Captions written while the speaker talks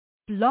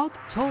Blog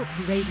Talk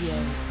Radio.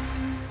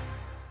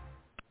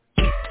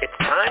 It's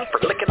time for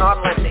Licking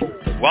on Lending.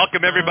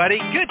 Welcome, everybody.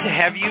 Good to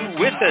have you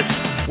with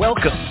us.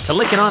 Welcome to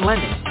Licking on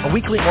Lending, a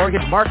weekly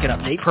mortgage market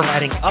update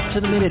providing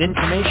up-to-the-minute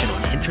information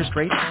on interest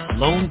rates,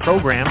 loan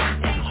programs,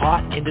 and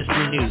hot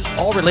industry news,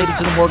 all related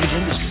to the mortgage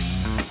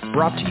industry.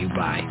 Brought to you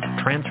by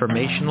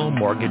Transformational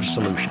Mortgage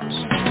Solutions.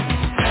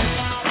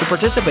 To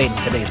participate in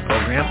today's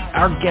program,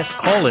 our guest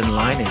call-in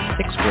line is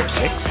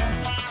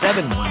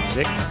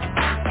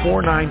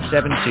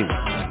 646-716-4972.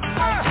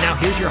 Now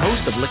here's your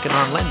host of Licking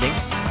on Lending,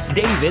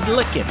 David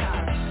Licken.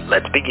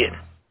 Let's begin.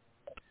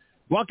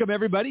 Welcome,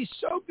 everybody.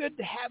 So good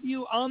to have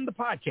you on the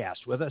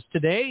podcast with us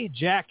today.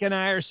 Jack and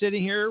I are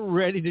sitting here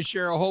ready to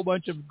share a whole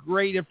bunch of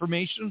great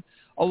information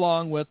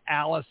along with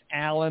Alice,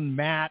 Alan,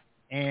 Matt,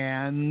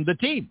 and the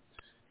team.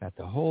 Got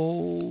the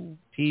whole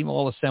team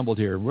all assembled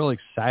here. I'm really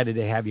excited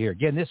to have you here.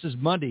 Again, this is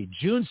Monday,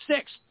 June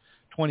 6th,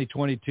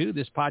 2022.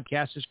 This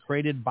podcast is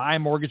created by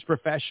mortgage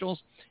professionals.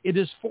 It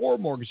is for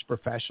mortgage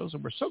professionals,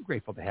 and we're so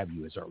grateful to have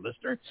you as our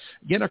listener.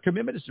 Again, our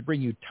commitment is to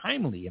bring you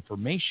timely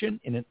information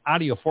in an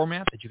audio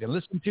format that you can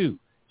listen to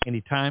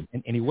anytime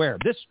and anywhere.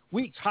 This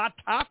week's Hot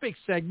Topics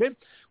segment,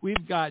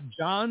 we've got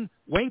John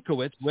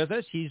Wankowitz with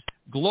us. He's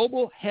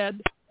Global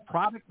Head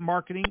Product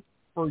Marketing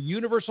for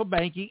Universal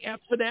Banking at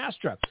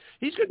Finastra.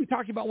 He's going to be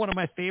talking about one of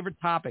my favorite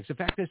topics. In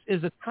fact, this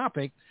is a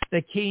topic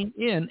that came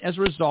in as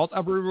a result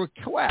of a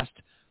request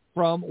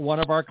from one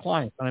of our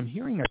clients. And I'm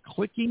hearing a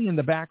clicking in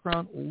the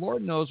background.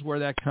 Lord knows where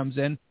that comes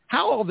in.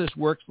 How all this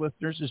works,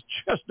 listeners, is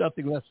just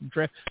nothing less than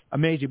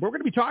amazing. But we're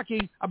going to be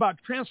talking about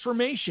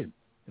transformation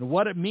and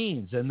what it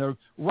means and the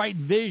right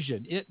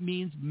vision. It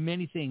means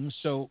many things,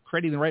 so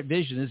creating the right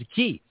vision is a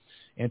key.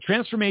 And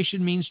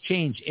transformation means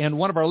change. And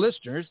one of our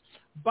listeners,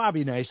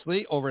 Bobby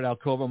Nicely over at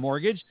Alcova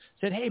Mortgage,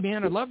 said, hey,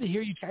 man, I'd love to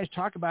hear you guys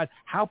talk about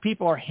how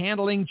people are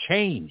handling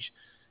change.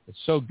 It's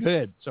so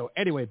good. So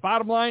anyway,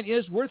 bottom line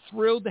is we're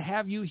thrilled to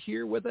have you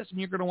here with us, and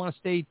you're going to want to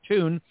stay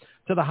tuned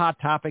to the Hot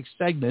Topics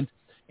segment.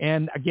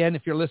 And again,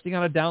 if you're listening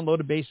on a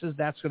downloaded basis,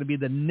 that's going to be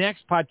the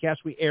next podcast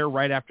we air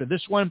right after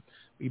this one.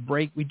 We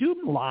do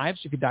them live,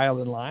 so if you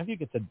dial in live, you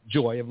get the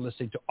joy of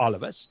listening to all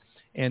of us.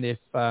 And if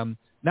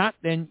not,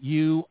 then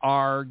you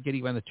are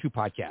getting on the two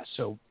podcasts.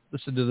 So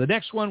listen to the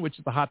next one, which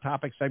is the Hot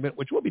Topics segment,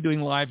 which we'll be doing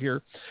live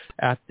here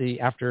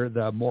after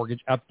the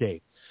mortgage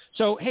update.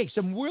 So, hey,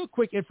 some real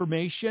quick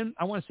information.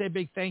 I want to say a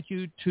big thank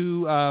you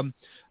to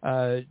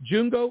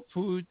Jungo,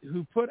 who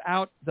put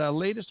out the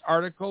latest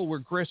article.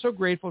 We're so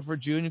grateful for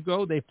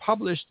Jungo. They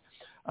published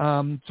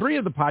 3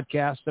 of the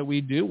podcasts that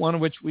we do, one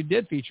of which we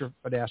did feature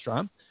Finastra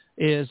on,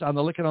 is on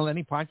the Licking on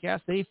Lending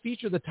podcast. They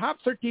feature the top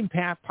 13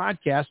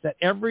 podcasts that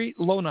every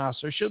loan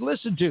officer should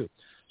listen to.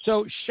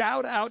 So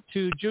shout out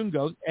to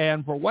Jungo,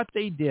 and for what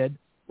they did,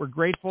 we're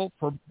grateful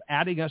for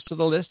adding us to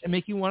the list and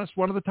making us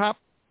one of the top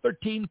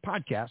 13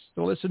 podcasts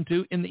to listen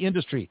to in the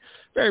industry.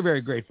 Very,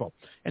 very grateful.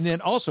 And then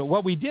also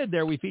what we did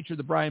there, we featured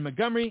the Brian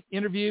Montgomery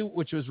interview,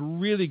 which was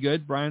really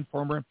good. Brian,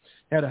 former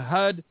head of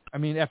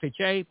FHA.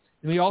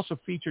 And we also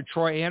featured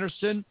Troy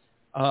Anderson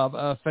of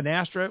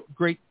Finastra.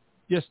 Great,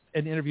 just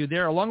an interview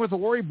there, along with the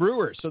Lori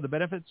Brewer. So the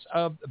benefits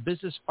of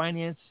business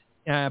finance,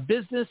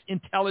 business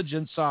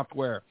intelligence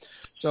software.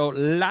 So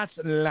lots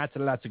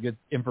of good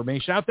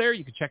information out there.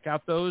 You can check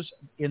out those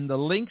in the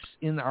links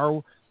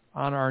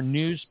on our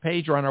news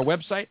page or on our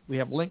website. We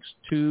have links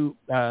to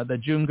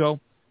the Jungo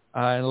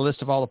and a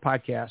list of all the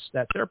podcasts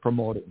that they're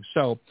promoting.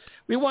 So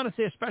we want to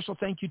say a special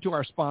thank you to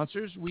our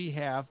sponsors. We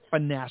have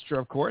Finastra,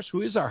 of course,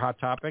 who is our hot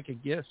topic and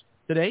guest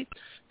today.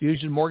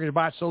 Fusion Mortgage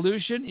Bot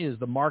Solution is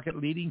the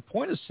market-leading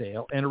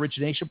point-of-sale and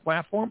origination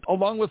platform,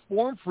 along with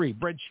Form Free.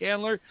 Brett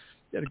Chandler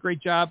did a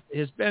great job.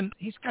 He's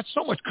got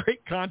so much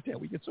great content.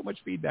 We get so much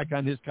feedback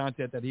on his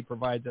content that he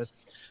provides us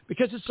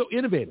because it's so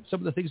innovative. Some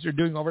of the things they're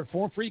doing over at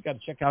Form Free, you got to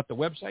check out the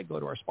website, go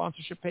to our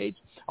sponsorship page,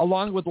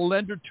 along with the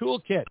Lender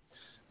Toolkit.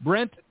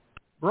 Brent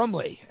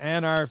Brumley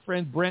and our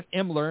friend Brent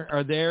Emler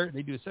are there.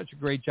 They do such a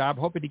great job.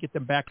 Hoping to get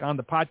them back on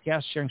the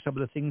podcast, sharing some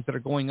of the things that are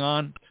going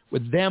on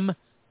with them.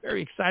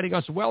 Very exciting,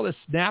 as well as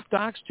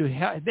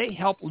SnapDocs. They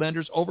help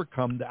lenders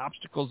overcome the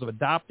obstacles of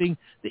adopting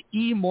the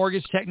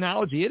e-mortgage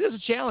technology. It is a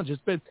challenge.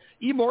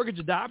 E-mortgage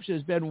adoption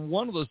has been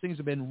one of those things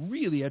that have been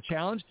really a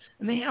challenge.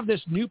 And they have this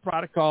new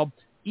product called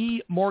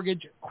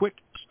E-Mortgage Quick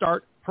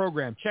Start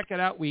Program. Check it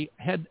out. We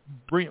had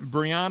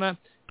Brianna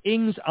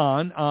Ings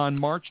on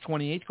March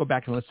 28th. Go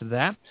back and listen to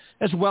that.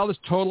 As well as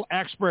Total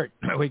Expert.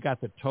 We got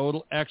the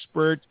Total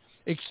Expert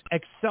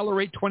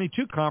Accelerate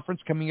 22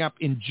 conference coming up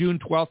in June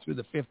 12th through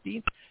the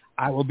 15th.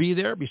 I will be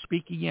there, be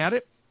speaking at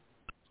it.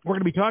 We're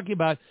going to be talking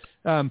about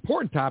an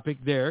important topic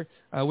there,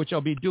 which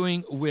I'll be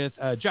doing with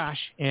Josh.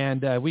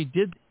 And we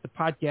did the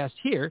podcast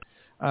here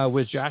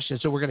with Josh. And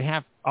so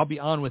I'll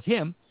be on with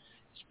him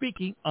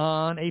speaking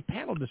on a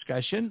panel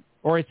discussion,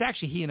 or it's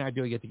actually he and I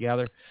doing it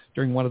together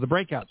during one of the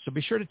breakouts. So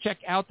be sure to check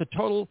out the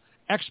Total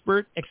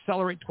Expert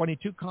Accelerate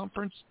 22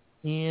 conference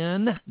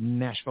in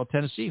Nashville,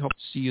 Tennessee. Hope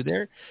to see you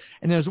there.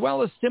 And as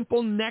well as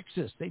Simple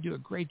Nexus. They do a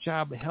great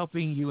job of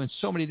helping you in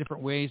so many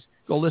different ways.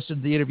 Go listen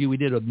to the interview we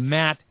did with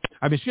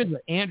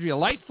Andrea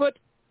Lightfoot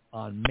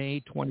on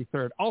May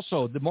 23rd.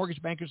 Also, the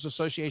Mortgage Bankers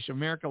Association of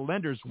America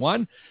Lenders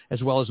won,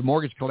 as well as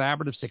Mortgage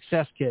Collaborative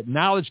Success Kit,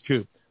 Knowledge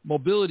Coop,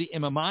 Mobility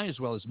MMI, as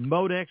well as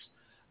Modex,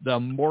 the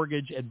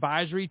Mortgage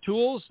Advisory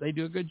Tools. They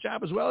do a good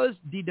job, as well as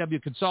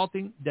DW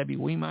Consulting. Debbie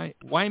Weems,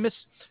 does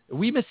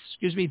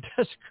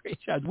a great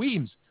job.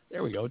 Weems.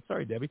 There we go.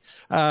 Sorry, Debbie.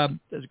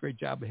 Does a great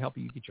job of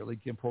helping you get your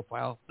LinkedIn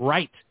profile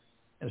right.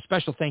 And a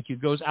special thank you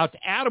goes out to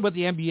Adam with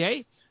the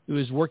MBA, who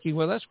is working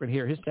with us. We're going to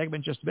hear his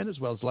segment in just a minute, as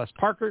well as Les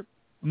Parker,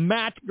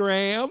 Matt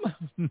Graham,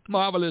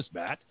 marvelous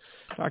Matt,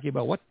 talking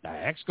about what the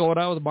heck's going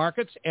on with the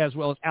markets, as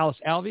well as Alice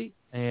Alvey.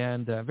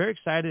 And very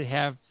excited to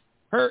have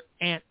her,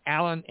 Aunt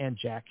Alan, and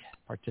Jack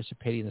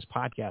participating in this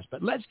podcast.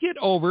 But let's get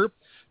over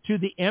to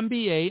the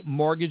MBA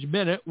Mortgage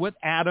Minute with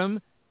Adam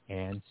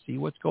and see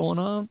what's going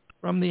on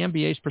from the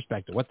MBA's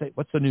perspective.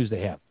 What's the news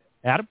they have?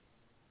 Adam?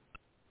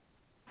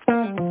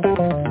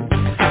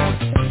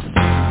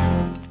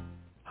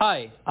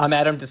 Hi, I'm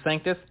Adam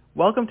DeSanctis.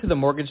 Welcome to the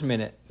Mortgage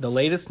Minute, the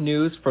latest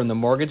news from the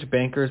Mortgage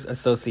Bankers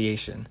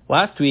Association.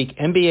 Last week,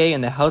 MBA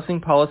and the Housing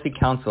Policy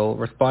Council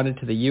responded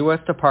to the U.S.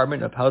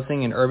 Department of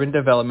Housing and Urban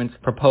Development's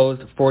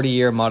proposed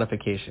 40-year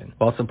modification.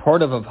 While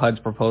supportive of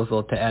HUD's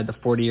proposal to add the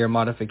 40-year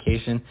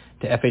modification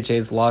to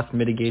FHA's loss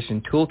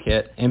mitigation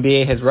toolkit,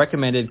 MBA has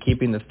recommended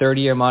keeping the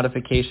 30-year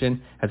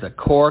modification as a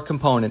core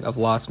component of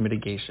loss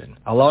mitigation.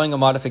 Allowing a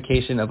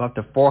modification of up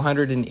to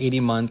 480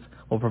 months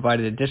will provide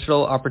an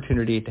additional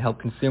opportunity to help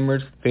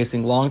consumers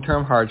facing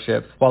long-term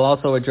hardships while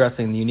also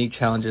addressing the unique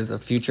challenges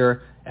of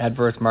future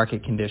adverse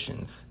market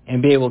conditions.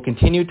 MBA will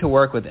continue to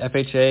work with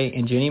FHA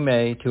and Ginnie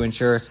Mae to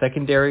ensure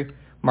secondary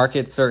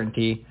market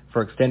certainty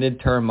for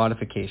extended term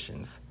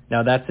modifications.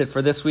 Now that's it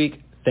for this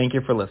week. Thank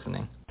you for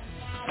listening.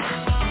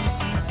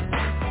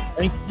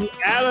 Thank you,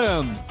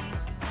 Adam.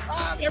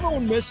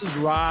 Everyone misses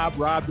Rob.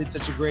 Rob did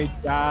such a great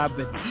job,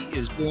 but he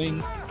is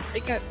doing...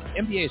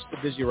 MBA is so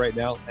busy right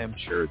now. I'm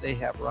sure they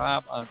have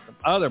Rob on some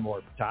other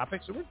more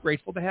topics, and we're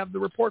grateful to have the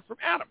report from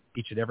Adam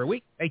each and every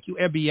week. Thank you,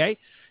 MBA. If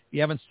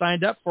you haven't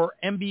signed up for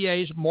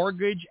MBA's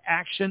Mortgage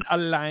Action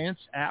Alliance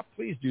app,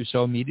 please do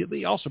so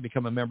immediately. Also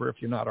become a member if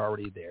you're not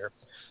already there.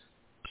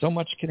 So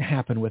much can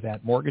happen with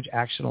that Mortgage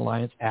Action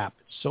Alliance app.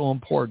 It's so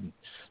important.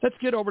 Let's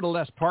get over to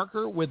Les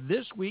Parker with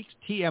this week's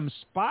TM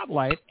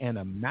Spotlight and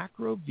a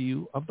macro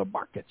view of the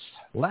markets.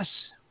 Les,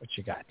 what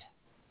you got?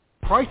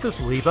 Prices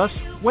leave us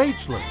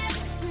wageless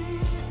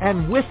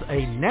and with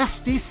a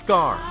nasty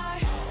scar.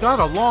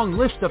 Got a long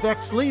list of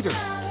ex-leaders.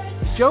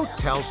 Joe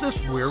tells us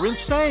we're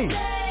insane.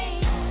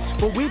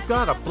 But we've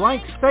got a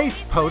blank space,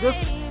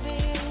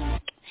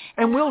 POTUS,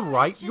 and we'll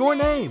write your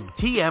name.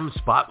 TM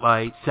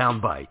Spotlight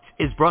Soundbites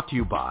is brought to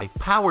you by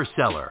Power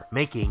Seller,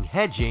 making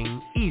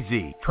hedging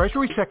easy.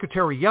 Treasury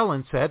Secretary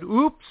Yellen said,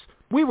 oops,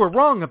 we were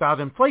wrong about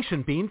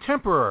inflation being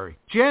temporary.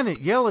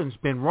 Janet Yellen's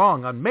been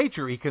wrong on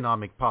major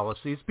economic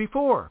policies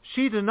before.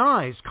 She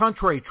denies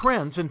contrary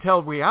trends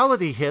until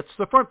reality hits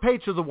the front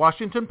page of the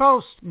Washington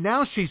Post.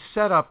 Now she's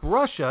set up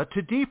Russia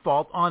to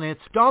default on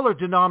its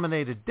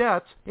dollar-denominated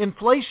debts.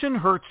 Inflation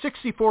hurt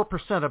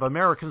 64% of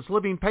Americans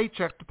living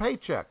paycheck to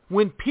paycheck.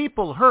 When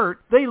people hurt,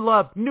 they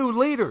love new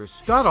leaders.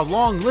 Got a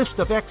long list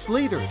of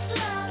ex-leaders.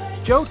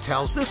 Joe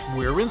tells us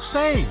we're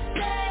insane.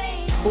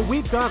 But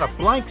we've got a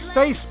blank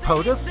space,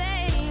 POTUS,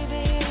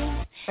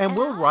 and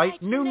we'll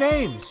write new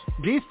names.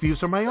 These views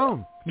are my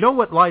own. Know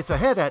what lies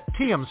ahead at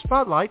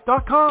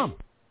tmspotlight.com.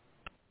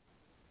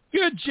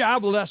 Good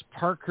job, Les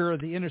Parker.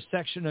 The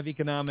intersection of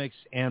economics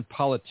and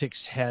politics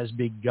has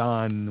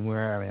begun.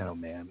 Oh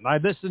man,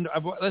 I've listened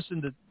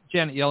to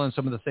Janet Yellen,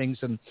 some of the things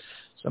and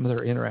some of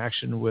their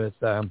interaction with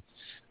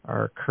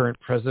our current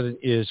president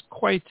is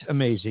quite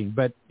amazing.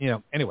 But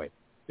anyway,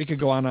 we could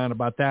go on and on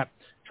about that.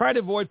 Try to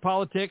avoid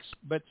politics,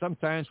 but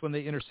sometimes when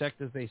they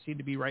intersect as they seem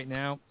to be right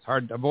now, it's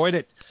hard to avoid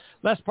it.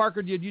 Les Parker,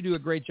 you do a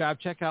great job.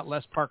 Check out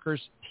Les Parker's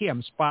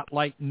TM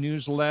Spotlight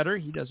newsletter.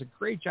 He does a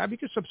great job. You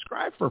can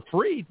subscribe for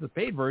free to the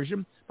paid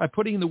version by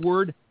putting the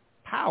word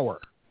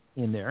power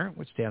in there,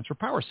 which stands for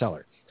Power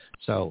Seller.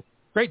 So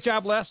great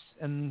job, Les,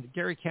 and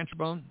Gary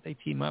Canterbone. They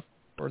team up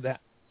for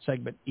that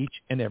segment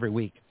each and every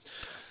week.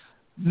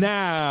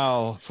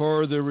 Now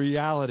for the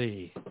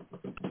reality.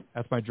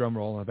 That's my drum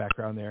roll in the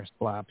background there.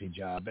 Sloppy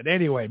job. But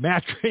anyway,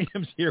 Matt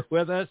Graham's here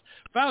with us,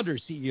 founder,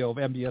 CEO of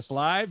MBS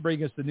Live,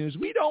 bring us the news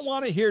we don't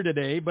want to hear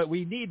today, but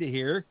we need to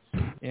hear.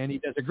 And he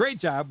does a great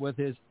job with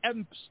his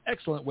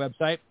excellent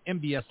website,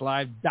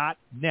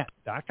 mbslive.net.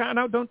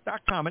 No, don't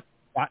 .com it,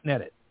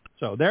 .net it.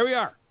 So there we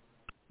are.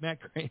 Matt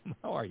Graham,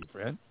 how are you,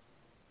 friend?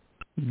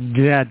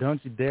 Yeah,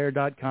 don't you dare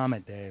 .com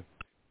it, Dave.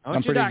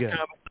 I'm pretty good.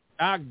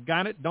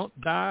 Doggone it, don't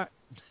 .com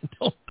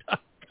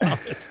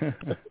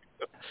it.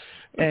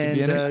 And,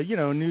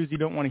 news you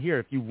don't want to hear.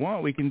 If you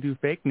want, we can do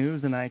fake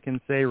news, and I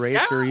can say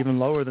rates are even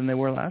lower than they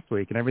were last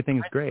week, and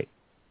everything's great.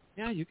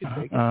 Yeah, you can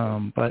fake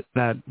it. But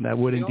that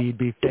would indeed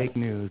be fake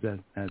news,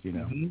 as you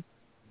know.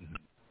 Mm-hmm.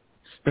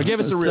 So give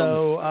us a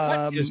real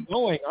what is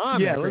going on?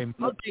 Yeah,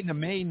 approaching the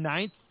May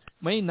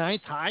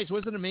 9th highs.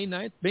 Wasn't it May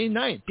 9th? May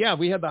 9th. Yeah,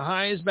 we had the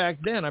highs back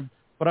then. I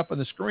put up on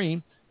the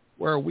screen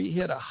where we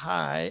hit a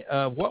high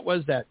of, what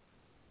was that,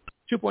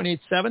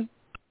 2.87.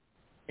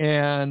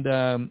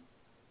 And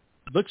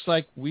looks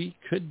like we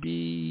could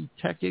be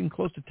getting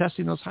close to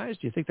testing those highs.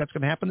 Do you think that's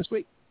going to happen this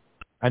week?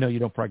 I know you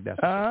don't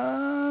prognosticate.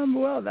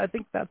 Well, I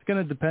think that's going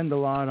to depend a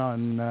lot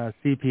on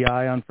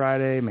CPI on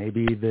Friday,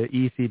 maybe the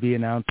ECB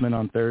announcement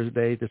on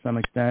Thursday to some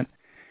extent.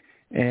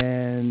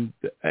 And,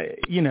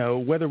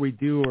 whether we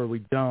do or we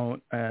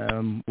don't,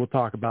 we'll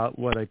talk about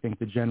what I think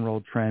the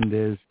general trend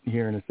is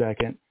here in a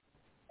second.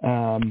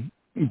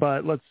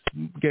 But let's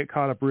get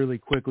caught up really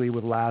quickly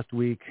with last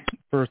week.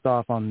 First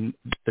off, on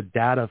the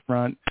data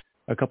front,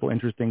 a couple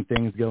interesting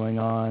things going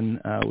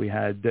on. We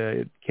had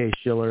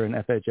Case-Shiller and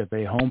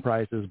FHFA home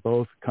prices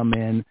both come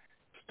in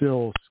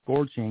still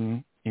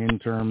scorching in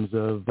terms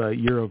of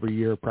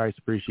year-over-year price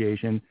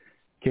appreciation.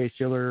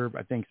 Case-Shiller,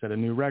 I think, set a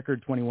new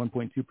record,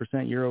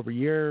 21.2%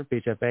 year-over-year.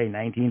 FHFA,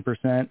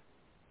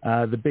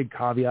 19%. The big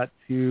caveat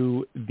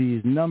to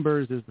these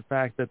numbers is the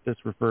fact that this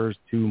refers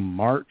to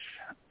March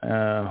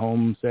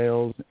home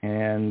sales,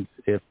 and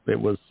if it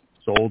was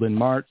sold in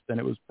March, then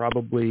it was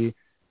probably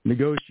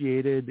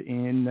negotiated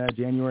in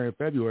January or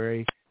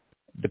February,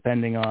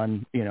 depending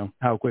on,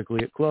 how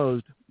quickly it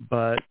closed.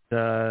 But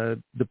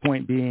the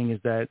point being is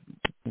that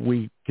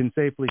we can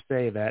safely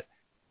say that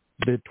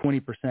the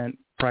 20%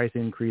 price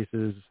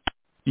increases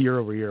year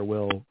over year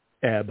will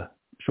ebb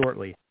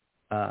shortly,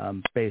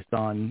 based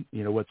on,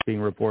 what's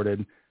being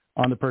reported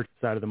on the purchase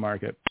side of the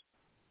market.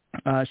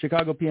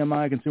 Chicago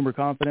PMI, consumer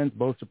confidence,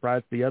 both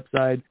surprised to the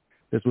upside.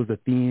 This was a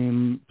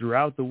theme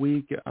throughout the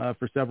week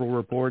for several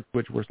reports,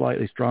 which were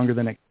slightly stronger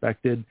than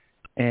expected,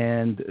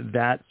 and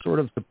that sort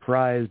of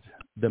surprised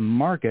the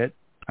market.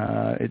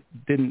 It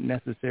didn't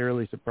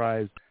necessarily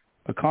surprise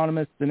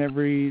economists in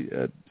every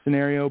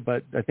scenario,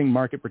 but I think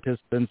market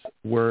participants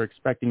were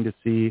expecting to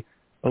see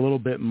a little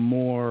bit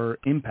more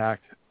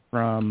impact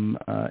from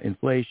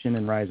inflation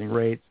and rising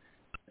rates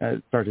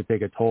start to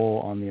take a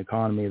toll on the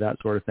economy, that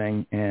sort of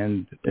thing,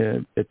 and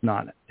it's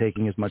not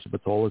taking as much of a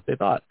toll as they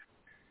thought.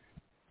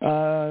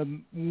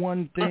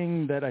 One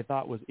thing that I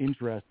thought was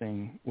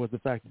interesting was the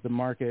fact that the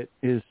market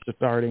is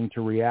starting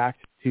to react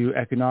to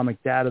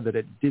economic data that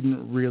it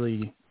didn't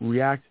really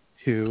react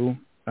to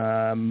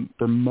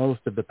for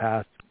most of the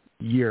past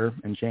year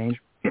and change.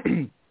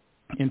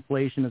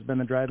 Inflation has been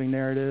the driving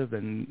narrative,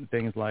 and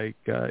things like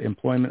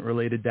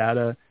employment-related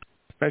data,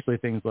 especially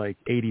things like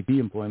ADP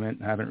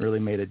employment, haven't really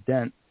made a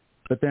dent.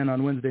 But then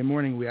on Wednesday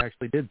morning, we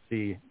actually did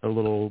see a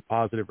little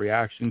positive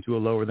reaction to a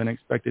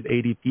lower-than-expected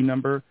ADP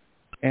number.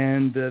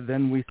 And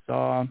then we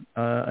saw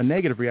a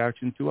negative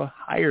reaction to a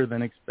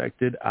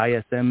higher-than-expected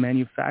ISM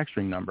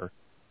manufacturing number.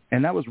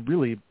 And that was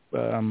really,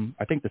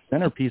 I think, the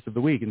centerpiece of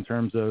the week in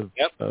terms of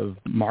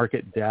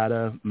market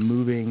data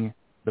moving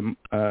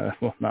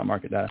not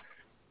market data,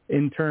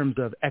 in terms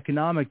of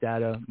economic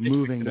data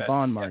moving the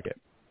bond market.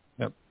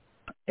 Yep.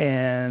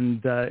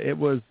 And it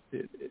was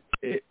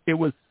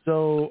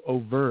so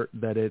overt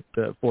that it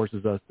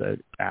forces us to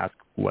ask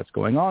what's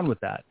going on with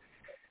that.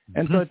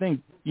 And so I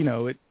think,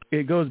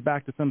 it goes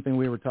back to something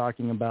we were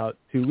talking about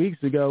 2 weeks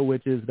ago,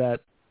 which is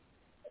that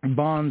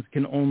bonds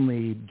can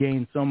only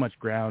gain so much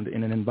ground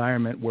in an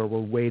environment where we're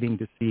waiting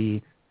to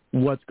see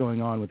what's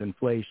going on with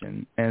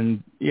inflation.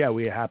 And,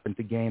 we happened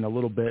to gain a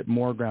little bit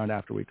more ground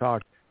after we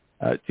talked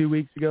 2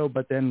 weeks ago,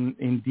 but then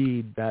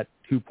indeed that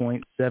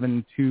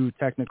 2.72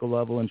 technical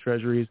level in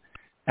Treasuries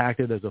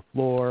acted as a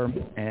floor,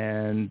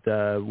 and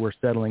we're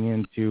settling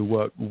into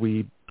what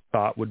we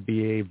thought would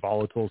be a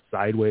volatile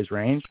sideways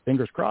range.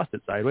 Fingers crossed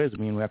it's sideways. I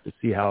mean, we have to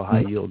see how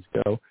high yields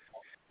go.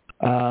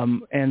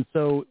 And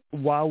so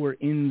while we're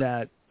in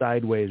that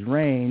sideways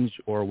range,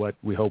 or what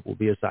we hope will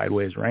be a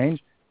sideways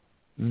range,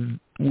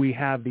 we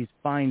have these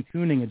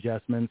fine-tuning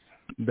adjustments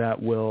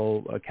that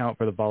will account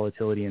for the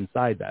volatility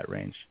inside that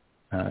range.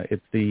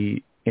 It's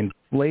the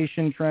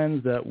inflation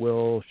trends that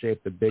will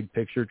shape the big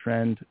picture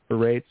trend for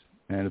rates,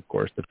 and of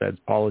course the Fed's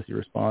policy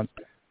response.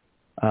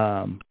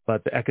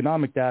 But the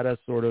economic data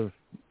sort of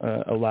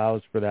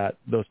allows for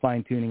those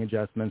fine-tuning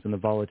adjustments and the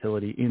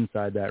volatility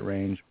inside that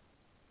range.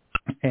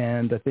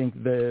 And I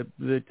think the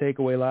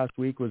takeaway last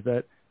week was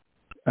that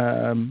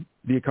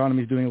the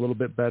economy is doing a little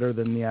bit better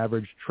than the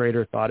average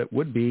trader thought it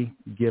would be,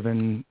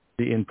 given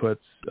the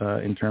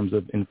inputs in terms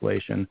of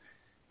inflation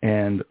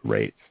and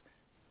rates.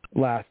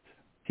 Last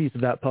piece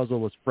of that puzzle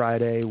was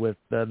Friday with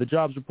the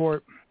jobs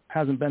report.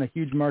 Hasn't been a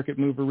huge market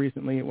mover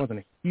recently. It wasn't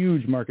a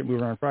huge market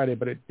mover on Friday,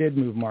 but it did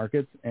move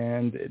markets,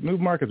 and it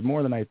moved markets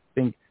more than I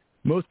think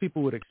most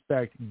people would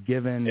expect,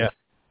 given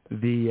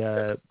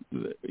the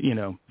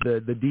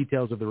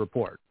details of the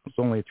report. It's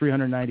only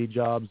 390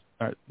 jobs,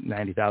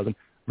 90,000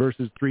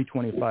 versus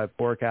 325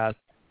 forecast,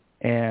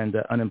 and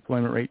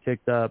unemployment rate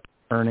ticked up,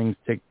 earnings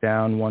ticked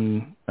down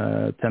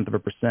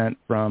 0.1%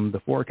 from the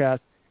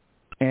forecast.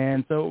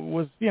 And so it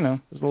was, it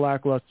was a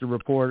lackluster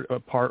report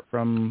apart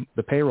from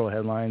the payroll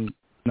headline.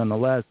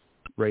 Nonetheless,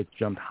 rates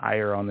jumped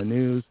higher on the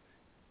news,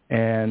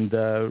 and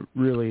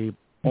really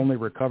only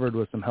recovered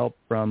with some help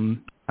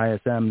from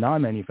ISM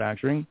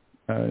non-manufacturing,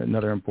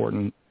 another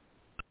important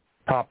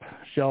top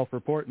shelf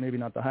report, maybe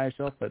not the highest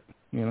shelf, but,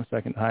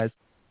 second highest.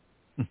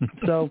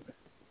 So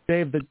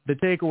Dave, the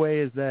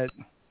takeaway is that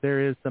there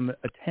is some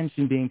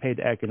attention being paid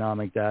to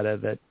economic data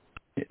that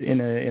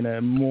in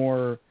a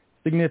more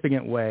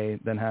significant way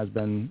than has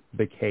been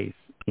the case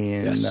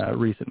in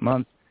recent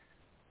months.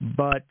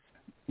 But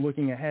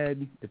looking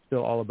ahead, it's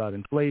still all about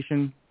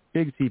inflation.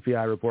 Big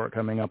CPI report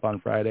coming up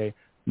on Friday.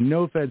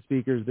 No Fed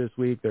speakers this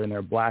week. They're in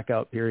their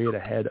blackout period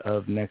ahead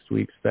of next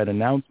week's Fed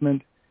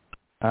announcement.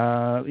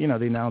 The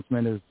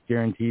announcement is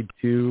guaranteed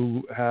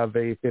to have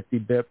a 50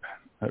 bip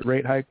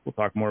rate hike. We'll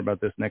talk more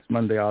about this next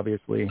Monday,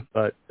 obviously.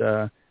 But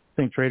I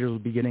think traders will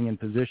be getting in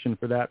position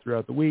for that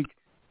throughout the week.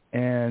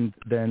 And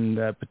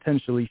then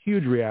potentially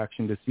huge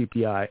reaction to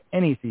CPI.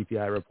 Any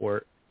CPI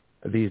report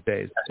these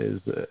days is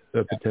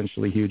a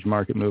potentially huge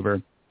market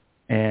mover.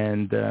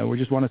 And we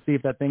just want to see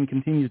if that thing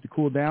continues to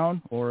cool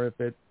down or if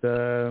it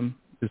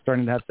is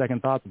starting to have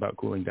second thoughts about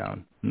cooling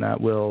down. And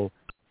that will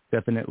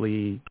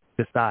definitely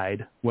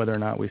decide whether or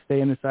not we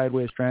stay in the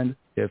sideways trend.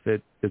 If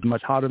it is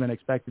much hotter than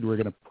expected, we're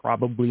going to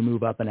probably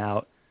move up and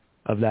out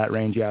of that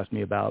range you asked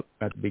me about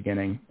at the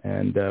beginning.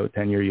 And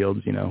 10-year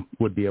yields,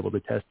 would be able to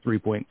test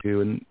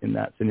 3.2 in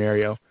that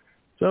scenario.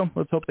 So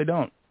let's hope they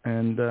don't.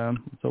 And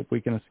let's hope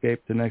we can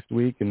escape to next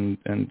week and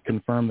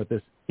confirm that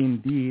this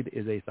indeed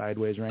is a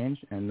sideways range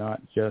and not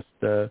just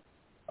a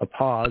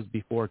pause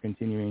before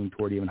continuing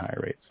toward even higher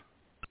rates.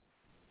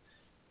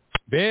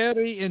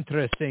 Very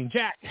interesting.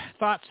 Jack,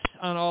 thoughts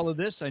on all of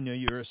this? I know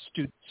you're a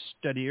astute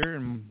studier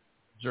and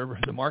observer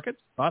of the market.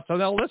 Thoughts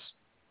on all this?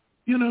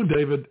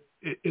 David,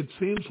 it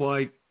seems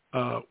like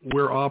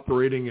we're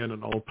operating in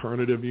an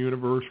alternative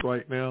universe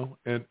right now.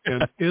 And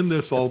in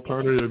this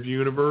alternative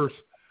universe,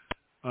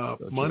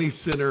 money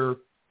center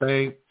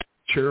bank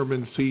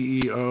chairman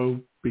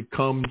CEO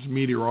becomes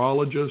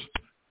meteorologist,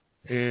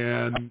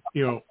 and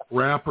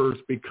rappers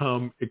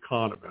become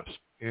economists.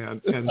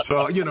 And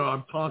so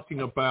I'm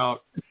talking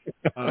about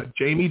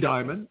Jamie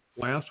Dimon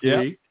last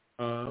week.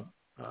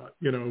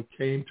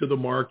 Came to the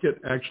market,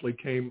 actually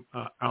came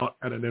out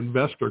at an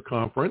investor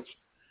conference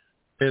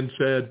and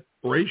said,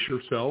 brace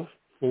yourself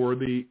for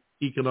the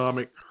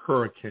economic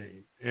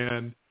hurricane.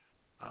 And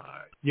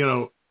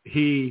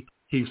he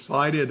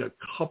cited a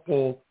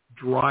couple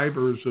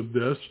drivers of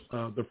this,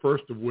 the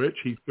first of which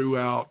he threw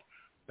out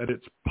that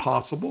it's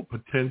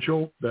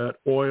potential that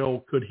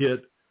oil could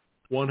hit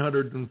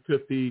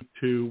 $150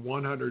 to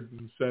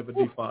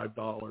 $175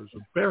 a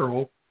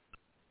barrel.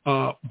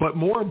 But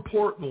more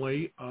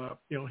importantly,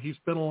 he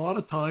spent a lot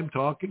of time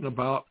talking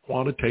about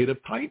quantitative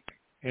tightening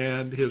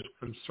and his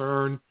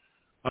concern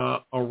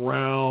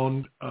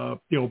around,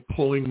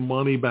 pulling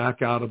money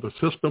back out of the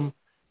system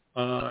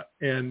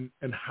and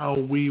how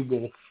we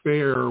will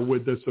fare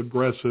with this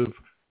aggressive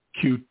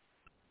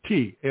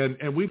QT.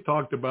 And we've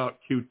talked about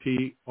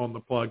QT on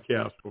the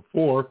podcast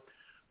before,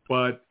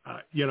 but,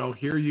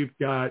 here you've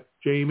got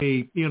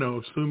Jamie,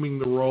 assuming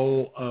the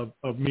role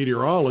of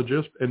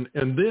meteorologist, and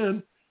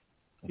then,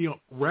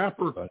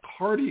 rapper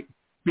Cardi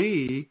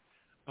B,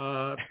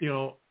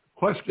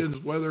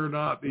 questions whether or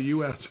not the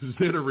U.S. is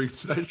in a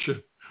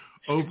recession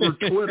over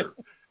Twitter.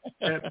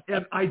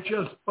 And I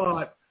just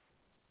thought,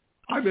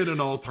 I'm in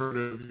an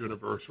alternative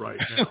universe right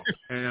now.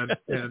 And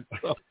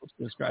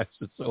describes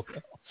it so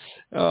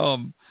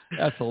well.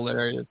 That's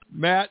hilarious.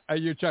 Matt, are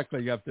you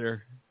chuckling up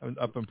there,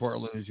 up in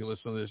Portland as you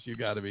listen to this? You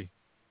got to be.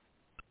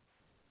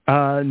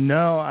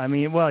 No, I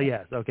mean, well,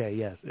 yes. Okay,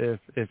 yes.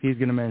 If he's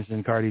going to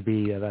mention Cardi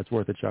B, that's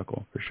worth a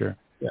chuckle for sure.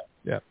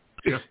 Yeah.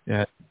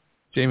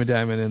 Jamie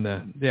Dimon and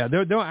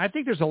I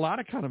think there's a lot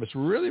of economists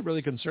really,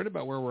 really concerned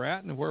about where we're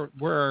at and what's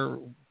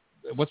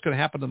going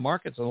to happen to the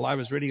markets. And I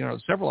was reading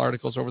several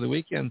articles over the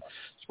weekend.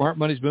 Smart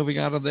money's moving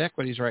out of the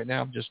equities right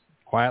now, just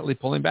quietly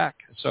pulling back.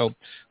 So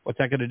what's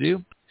that going to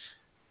do?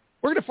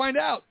 We're going to find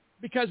out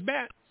because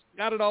Matt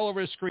got it all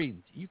over his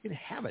screen. You can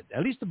have it.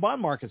 At least the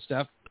bond market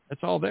stuff,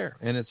 it's all there.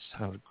 And it's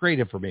great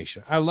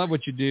information. I love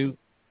what you do.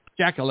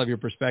 Jack, I love your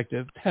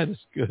perspective. That is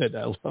good.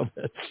 I love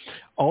it.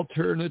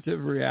 Alternative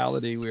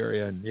reality we're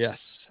in. Yes,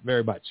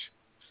 very much.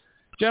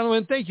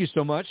 Gentlemen, thank you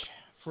so much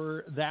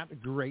for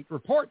that great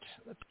report.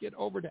 Let's get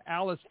over to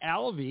Alice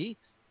Alvey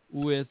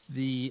with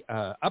the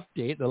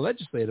update, the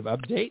legislative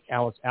update.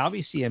 Alice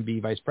Alvey,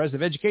 CMB Vice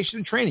President of Education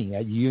and Training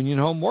at Union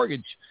Home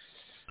Mortgage.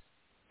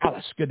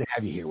 Alice, good to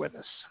have you here with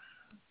us.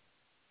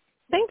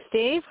 Thanks,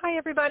 Dave. Hi,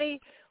 everybody.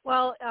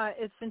 Well,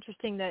 it's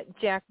interesting that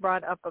Jack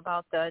brought up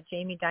about the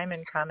Jamie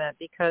Dimon comment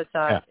because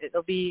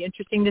it'll be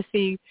interesting to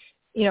see,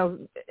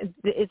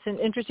 it's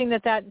interesting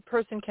that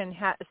person can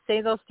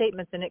say those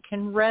statements and it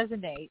can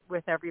resonate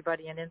with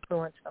everybody and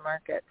influence the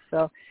market.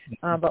 So,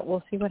 but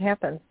we'll see what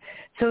happens.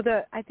 So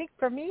I think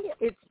for me,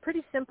 it's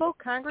pretty simple.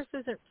 Congress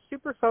isn't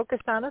super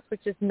focused on us,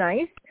 which is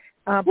nice.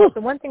 But the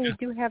one thing we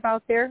do have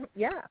out there,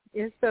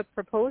 is the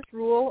proposed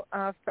rule.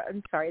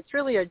 It's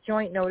really a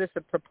joint notice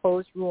of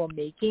proposed rule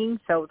making.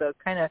 So the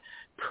kind of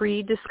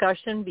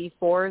pre-discussion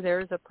before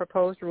there's a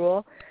proposed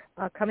rule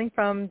coming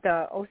from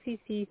the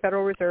OCC,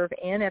 Federal Reserve,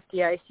 and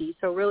FDIC.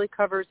 So it really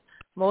covers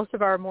most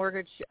of our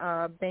mortgage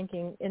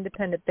banking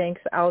independent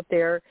banks out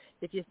there.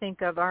 If you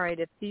think of, all right,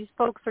 if these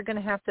folks are going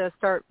to have to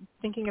start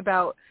thinking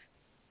about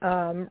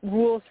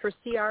rules for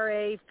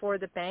CRA for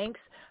the banks,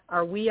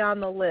 are we on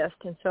the list?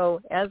 And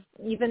so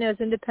even as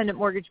independent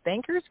mortgage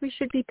bankers, we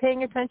should be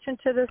paying attention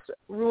to this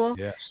rule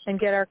and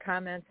get our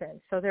comments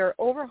in. So they're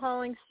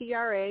overhauling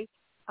CRA.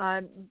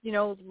 A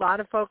lot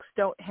of folks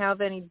don't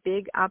have any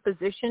big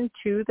opposition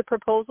to the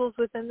proposals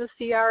within the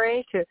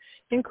CRA to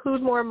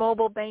include more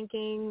mobile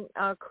banking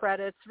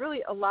credits.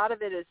 Really, a lot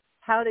of it is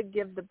how to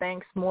give the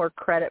banks more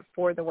credit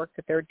for the work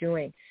that they're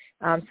doing.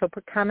 So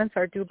comments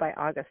are due by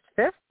August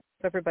 5th.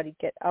 So everybody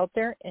get out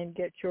there and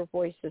get your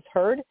voices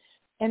heard.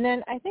 And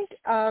then I think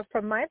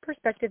from my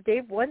perspective,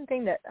 Dave, one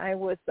thing that I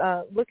was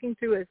looking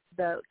through is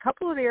the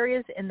couple of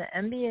areas in the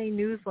MBA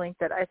news link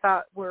that I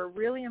thought were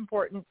really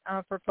important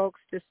for folks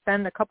to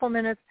spend a couple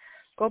minutes,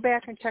 go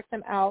back and check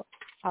them out.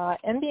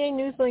 MBA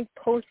news link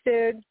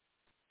posted,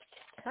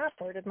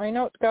 where did my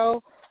notes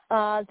go?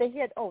 They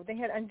had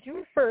on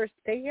June 1st,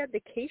 they had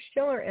the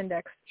Case-Shiller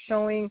index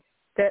showing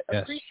that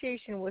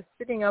appreciation was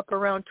sitting up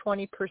around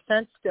 20%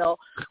 still,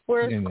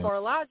 whereas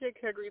CoreLogic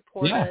had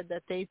reported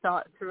that they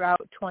thought throughout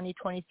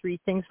 2023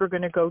 things were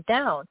going to go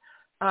down.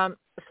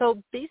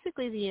 So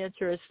basically the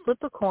answer is flip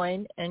a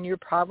coin, and you're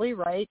probably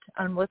right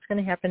on what's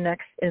going to happen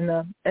next in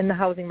the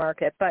housing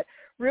market. But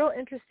real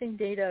interesting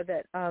data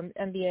that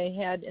MBA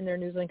had in their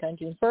news link on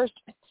June 1st.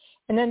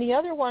 And then the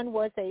other one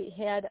was they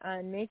had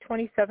on May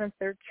 27th,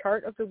 their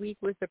chart of the week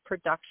was the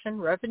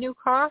production revenue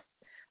cost.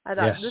 I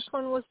thought this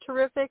one was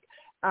terrific.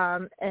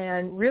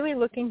 And really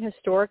looking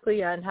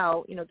historically on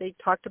how, they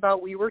talked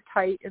about we were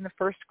tight in the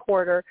first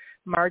quarter,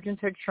 margins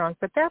had shrunk,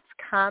 but that's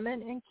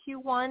common in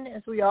Q1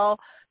 as we all,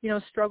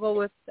 struggle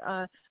with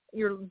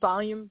your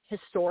volume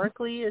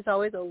historically is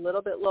always a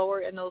little bit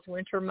lower in those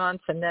winter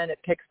months, and then it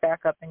picks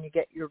back up and you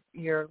get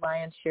your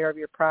lion's share of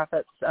your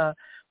profits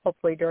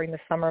hopefully during the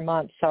summer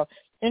months. So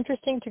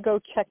interesting to go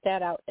check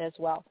that out as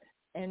well.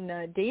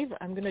 And Dave,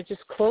 I'm going to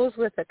just close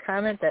with a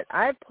comment that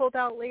I've pulled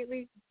out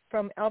lately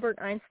from Albert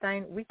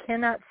Einstein. We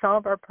cannot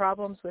solve our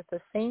problems with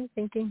the same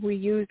thinking we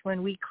used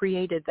when we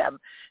created them.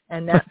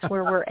 And that's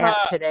where we're at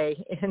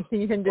today in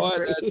the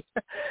industry.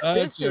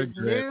 This is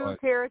new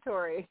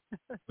territory.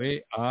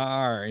 We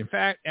are. In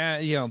fact,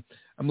 I'm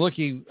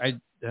looking at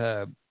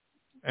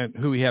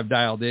who we have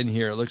dialed in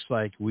here. It looks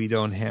like we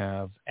don't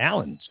have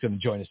Alan's going to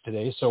join us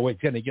today. So we're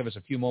going to give us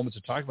a few moments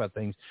to talk about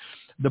things.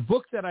 The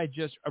book that I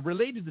just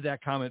related to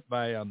that comment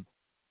by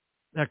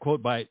that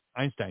quote by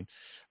Einstein.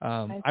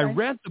 I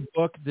read the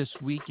book this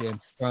weekend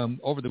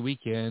over the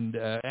weekend,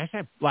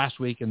 actually last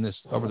week and this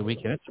over the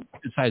weekend. It's a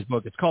good-sized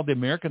book. It's called The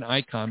American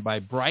Icon by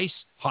Bryce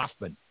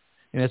Hoffman.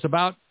 And it's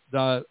about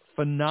the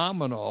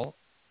phenomenal,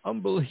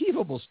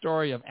 unbelievable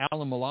story of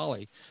Alan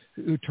Mulally,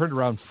 who turned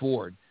around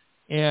Ford.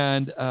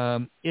 And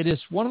it is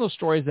one of those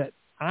stories that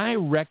I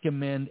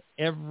recommend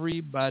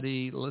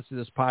everybody listen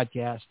to this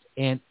podcast,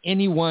 and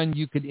anyone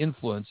you could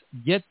influence,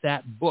 get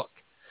that book.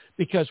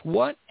 Because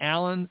what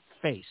Alan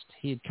faced,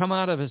 he had come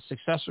out of his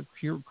successful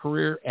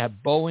career at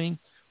Boeing,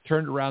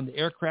 turned around the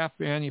aircraft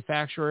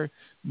manufacturer.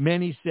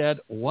 Many said,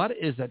 what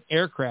is an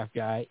aircraft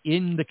guy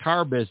in the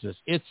car business?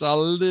 It's a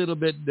little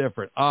bit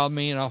different. I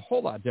mean, a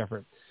whole lot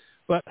different.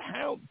 But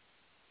how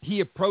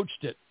he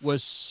approached it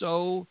was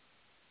so,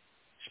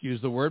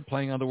 excuse the word,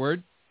 playing on the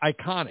word,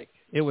 iconic.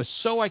 It was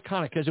so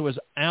iconic because it was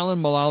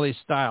Alan Mulally's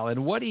style.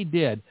 And what he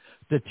did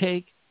to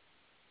take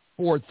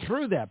Ford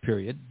through that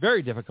period,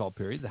 very difficult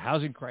period, the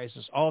housing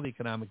crisis, all the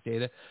economic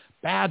data,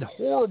 bad,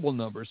 horrible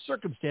numbers,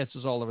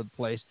 circumstances all over the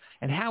place,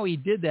 and how he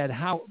did that,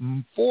 how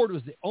Ford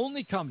was the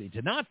only company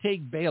to not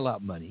take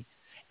bailout money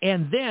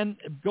and then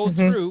go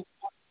through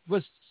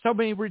was so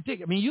many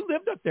ridiculous. I mean, you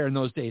lived up there in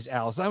those days,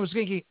 Alice. I was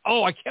thinking,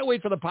 I can't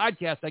wait for the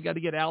podcast. I got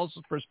to get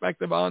Alice's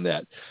perspective on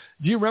that.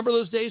 Do you remember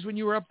those days when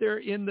you were up there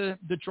in the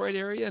Detroit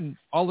area and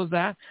all of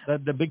that,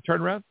 the big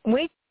turnaround?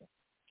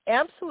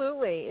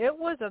 Absolutely. It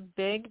was a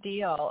big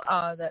deal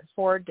that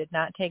Ford did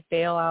not take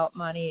bailout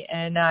money.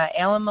 And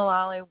Alan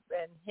Mulally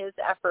and his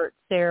efforts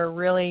there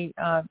really,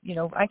 I'm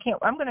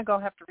going to go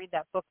have to read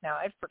that book now.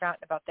 I've forgotten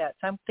about that.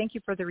 So thank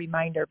you for the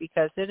reminder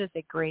because it is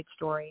a great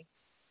story.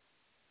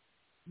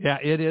 Yeah,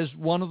 it is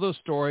one of those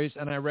stories,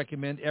 and I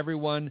recommend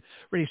everyone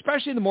read,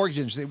 especially in the mortgage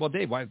industry. Well,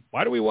 Dave,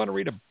 why do we want to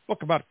read a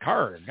book about a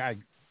car, a guy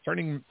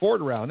turning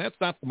Ford around? That's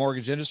not the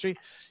mortgage industry.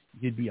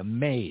 You'd be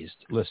amazed,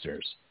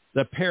 listeners,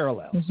 the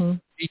parallels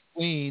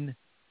between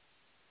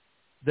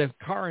the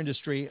car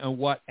industry and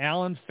what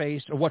Alan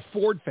faced, or what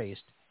Ford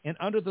faced, and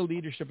under the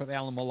leadership of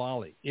Alan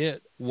Mulally.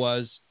 It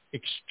was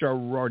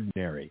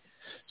extraordinary.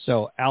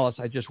 So, Alice,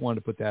 I just wanted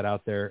to put that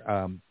out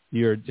there.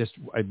 Your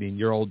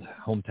old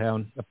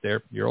hometown up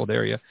there, your old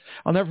area.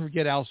 I'll never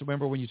forget, Alice,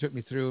 remember when you took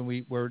me through and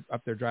we were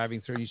up there driving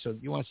through, and you said,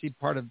 you want to see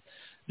part of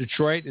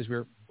Detroit as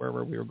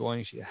wherever we were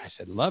going? I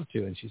said, love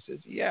to. And she said,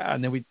 yeah.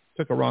 And then we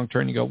took a wrong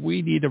turn. You go,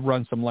 we need to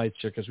run some lights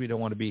here because we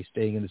don't want to be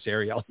staying in this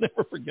area. I'll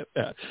never forget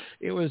that.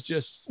 It was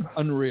just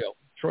unreal.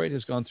 Detroit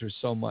has gone through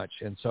so much.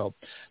 And so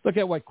look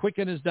at what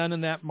Quicken has done in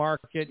that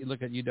market. You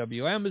look at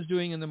UWM is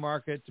doing in the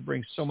market to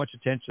bring so much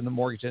attention to the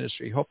mortgage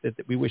industry. Hope that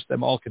we wish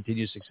them all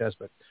continued success.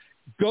 But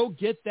go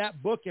get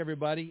that book,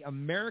 everybody,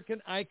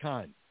 American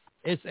Icon.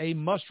 It's a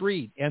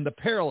must-read, and the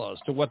parallels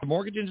to what the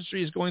mortgage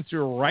industry is going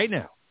through right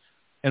now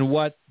and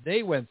what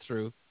they went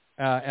through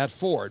at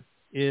Ford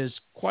is,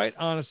 quite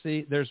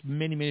honestly, there's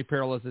many, many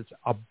parallels. It's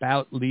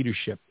about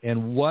leadership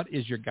and what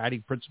is your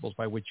guiding principles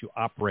by which you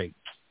operate.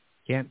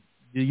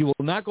 You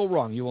will not go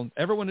wrong.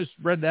 Everyone who's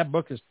read that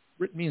book has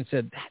written me and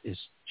said, that is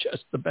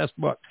just the best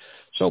book.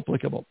 So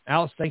applicable.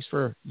 Alice, thanks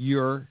for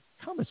your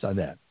comments on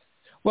that.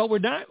 Well,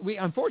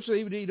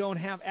 unfortunately, we don't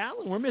have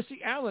Alan. We're missing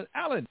Alan.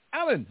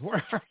 Alan,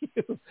 where are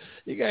you?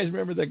 You guys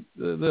remember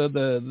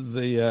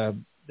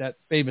that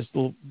famous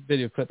little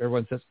video clip?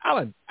 Everyone says,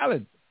 Alan,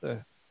 the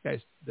guys,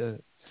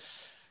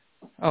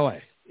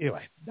 anyway,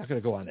 not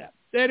going to go on that.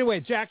 Anyway,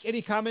 Jack,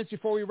 any comments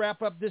before we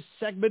wrap up this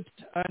segment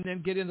and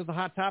then get into the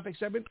hot topic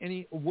segment?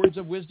 Any words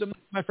of wisdom,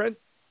 my friend?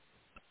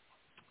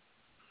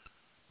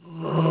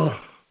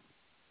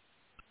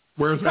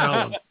 Where's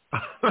Alan?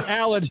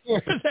 Alan,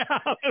 where's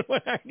Alan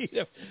when I need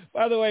him?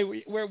 By the way,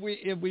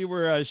 we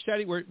were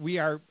studying. We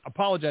are,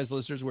 apologize,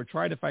 listeners. We're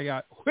trying to figure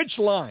out which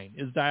line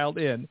is dialed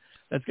in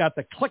that's got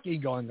the clicking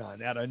going on,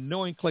 that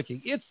annoying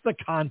clicking. It's the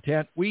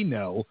content, we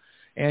know,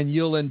 and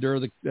you'll endure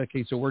the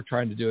clicking, so we're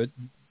trying to do it.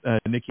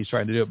 Nikki's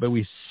trying to do it, but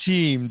we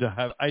seem to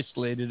have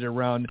isolated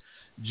around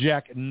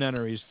Jack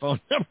Nunnery's phone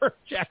number.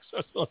 Jack,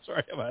 so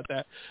sorry about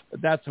that,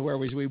 but that's where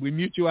we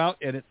mute you out,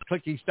 and it's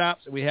clicking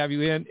stops, and we have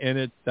you in, and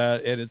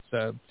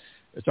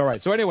it's all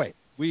right. So anyway,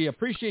 we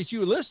appreciate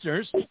you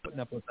listeners putting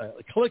up with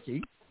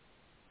clicking.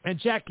 And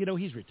Jack,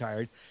 he's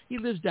retired. He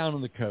lives down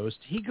on the coast.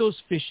 He goes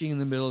fishing in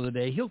the middle of the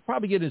day. He'll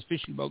probably get his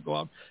fishing boat, go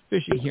out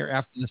fishing here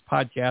after this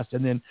podcast,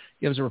 and then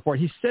gives a report.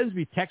 He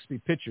texts me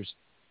pictures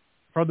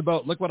from the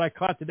boat. Look what I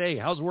caught today.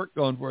 How's work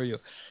going for you?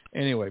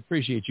 Anyway,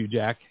 appreciate you,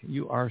 Jack.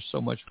 You are so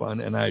much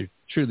fun, and I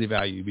truly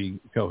value being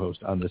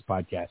co-host on this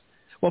podcast.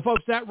 Well,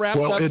 folks, that wraps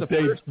up the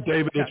first.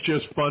 David, it's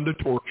just fun to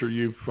torture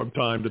you from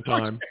time to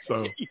time.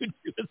 So you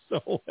do it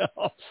so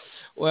well.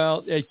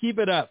 Well, keep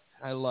it up.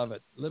 I love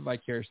it. Live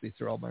vicariously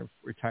through all my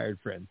retired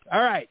friends.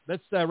 All right,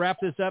 let's wrap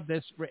this up.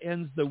 This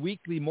ends the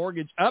weekly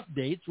mortgage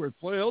updates. We're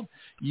thrilled.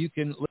 You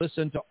can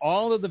listen to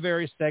all of the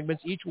various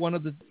segments, each one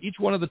of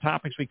the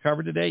topics we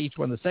covered today, each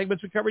one of the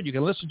segments we covered. You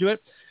can listen to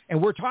it.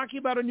 And we're talking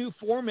about a new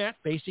format,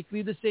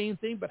 basically the same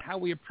thing, but how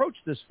we approach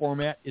this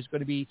format is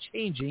going to be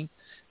changing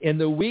in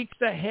the weeks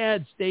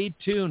ahead. Stay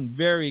tuned.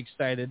 Very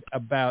excited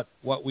about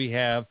what we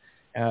have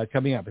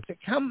coming up.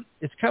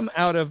 It's come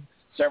out of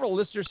several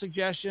listener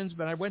suggestions,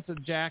 but I went to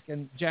Jack,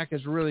 and Jack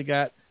has really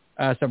got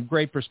some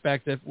great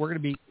perspective. We're going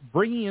to be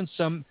bringing in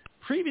some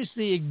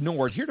previously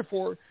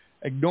heretofore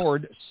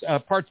ignored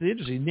parts of the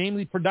industry,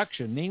 namely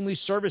production, namely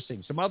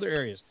servicing, some other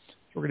areas. So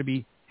we're going to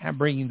be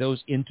bringing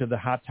those into the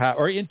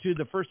into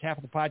the first half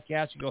of the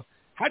podcast. You go,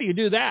 how do you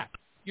do that?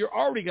 You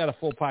already got a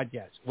full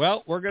podcast.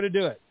 Well, we're going to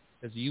do it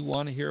because you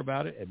want to hear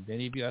about it, and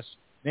many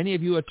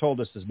of you have told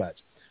us as much.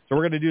 So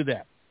we're going to do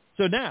that.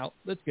 So now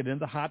let's get into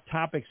the hot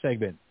topic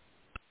segment.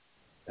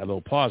 That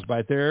little pause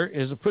right there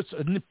puts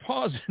a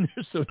pause in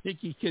there so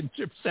Nikki can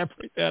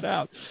separate that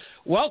out.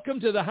 Welcome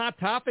to the Hot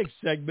Topics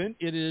segment.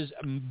 It is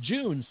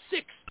June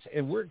 6th,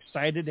 and we're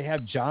excited to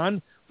have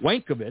John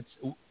Wankovitz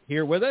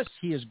here with us.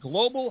 He is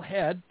Global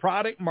Head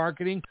Product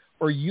Marketing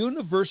for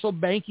Universal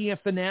Banking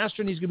at Finastra,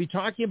 and he's going to be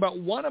talking about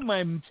one of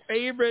my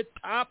favorite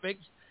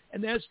topics,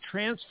 and that's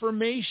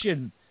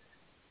transformation.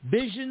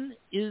 Vision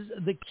is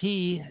the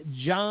key.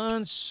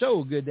 John,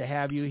 so good to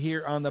have you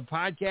here on the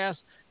podcast.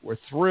 We're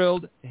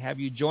thrilled to have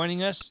you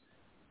joining us.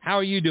 How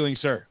are you doing,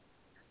 sir?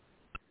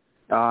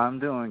 I'm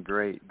doing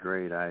great.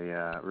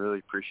 I really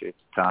appreciate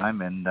the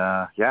time, and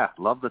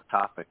love the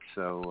topic.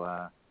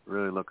 So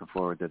really looking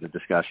forward to the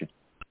discussion.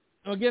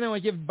 Again, I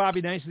want to give Bobby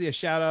Nicely a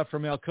shout-out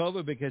from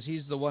Elkova because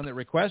he's the one that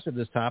requested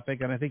this topic,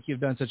 and I think you've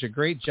done such a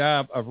great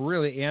job of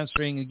really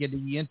answering and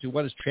getting into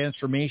what does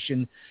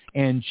transformation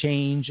and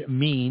change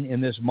mean in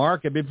this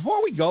market. But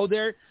before we go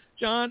there,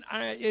 John,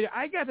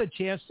 I got a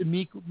chance to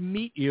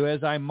meet you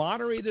as I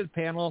moderated a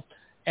panel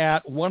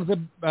at one of the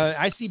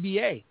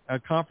ICBA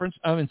conference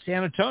in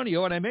San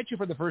Antonio, and I met you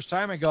for the first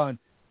time. I gone,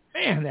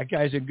 man, that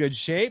guy's in good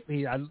shape.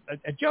 I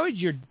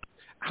enjoyed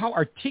how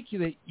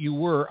articulate you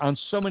were on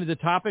so many of the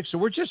topics. So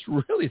we're just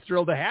really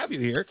thrilled to have you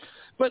here.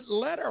 But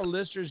let our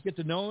listeners get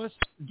to know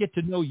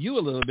you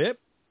a little bit.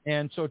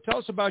 And so tell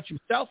us about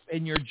yourself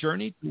and your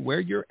journey to where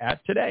you're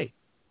at today.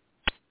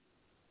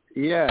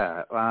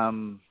 Yeah.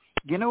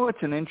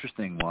 It's an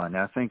interesting one.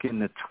 I think I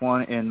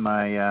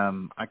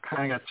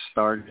kind of got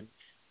started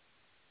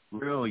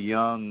real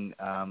young,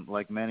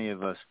 like many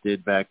of us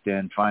did back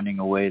then, finding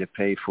a way to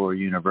pay for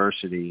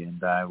university.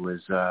 And I was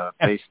I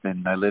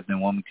lived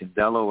in Wilmington,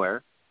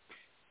 Delaware,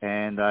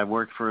 and I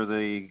worked for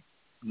the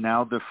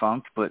now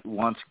defunct but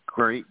once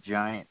great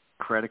giant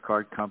credit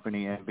card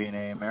company,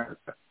 MBNA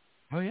America.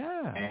 Oh,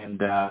 yeah.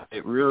 And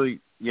it really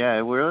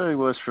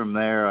was from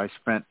there. I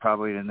spent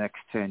probably the next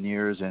 10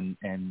 years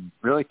in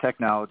really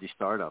technology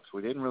startups.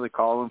 We didn't really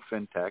call them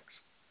fintechs,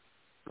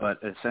 but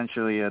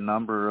essentially a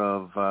number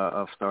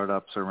of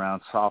startups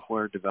around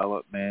software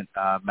development,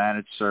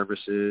 managed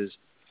services,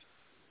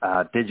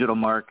 digital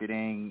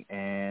marketing,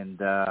 and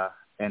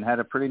and had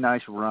a pretty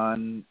nice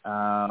run.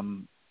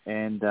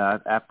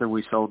 After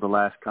we sold the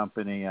last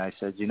company, I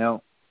said,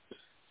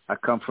 I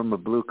come from a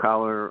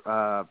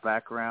blue-collar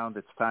background.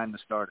 It's time to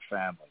start a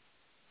family.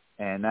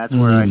 And that's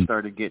where I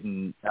started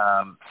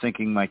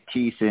sinking my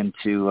teeth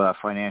into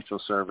financial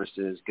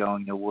services,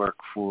 going to work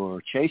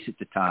for Chase at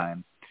the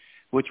time,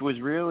 which was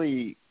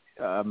really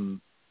a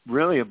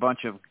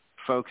bunch of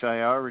folks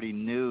I already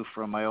knew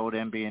from my old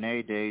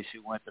MBA days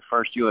who went to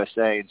First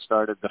USA and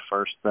started the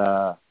first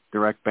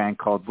direct bank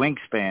called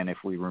Wingspan, if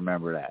we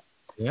remember that.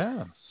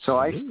 Yeah. So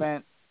I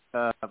spent,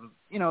 a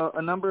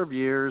number of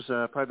years,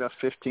 probably about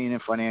 15 in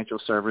financial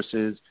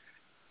services,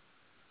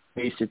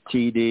 based at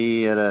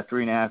TD at a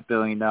 $3.5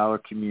 billion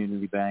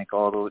community bank,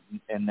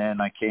 and then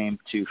I came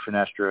to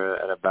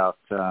Fenestra at about,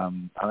 I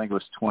think it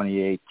was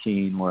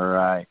 2018, where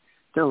I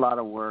did a lot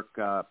of work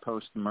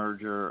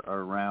post-merger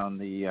around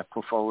the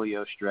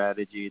portfolio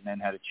strategy, and then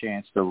had a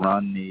chance to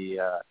run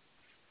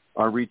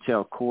our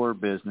retail core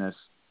business,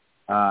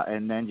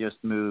 and then just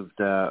moved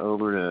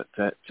over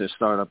to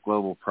start up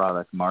global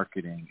product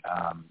marketing,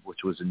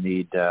 which was a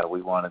need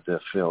we wanted to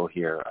fill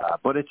here.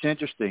 But it's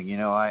interesting,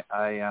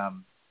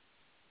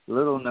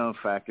 little known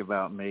fact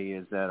about me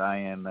is that I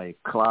am a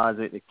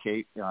closet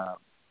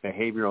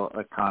behavioral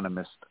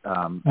economist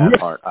at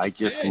heart. I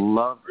just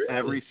love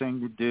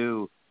everything to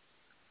do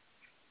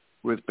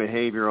with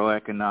behavioral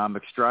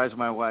economics. Drives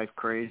my wife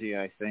crazy,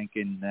 I think,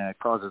 and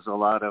causes a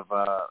lot of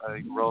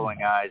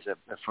rolling eyes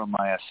from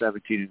my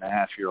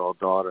 17-and-a-half-year-old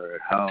daughter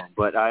at home.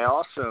 But I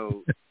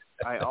also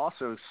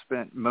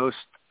spent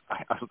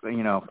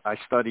I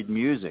studied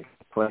music,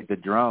 played the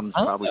drums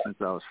probably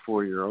since I was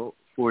 4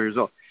 years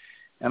old.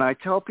 And I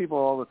tell people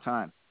all the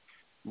time,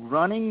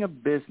 running a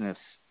business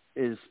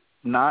is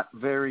not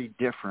very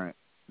different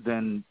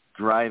than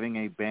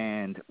driving a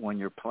band when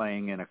you're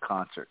playing in a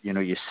concert.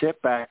 You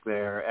sit back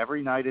there.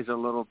 Every night is a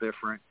little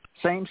different.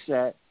 Same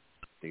set.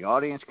 The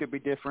audience could be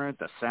different.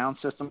 The sound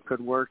system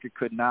could work. It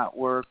could not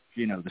work.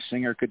 The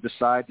singer could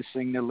decide to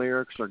sing the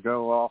lyrics or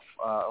go off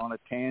on a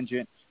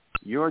tangent.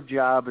 Your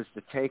job is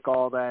to take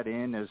all that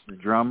in as the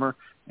drummer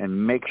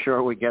and make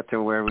sure we get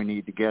to where we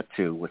need to get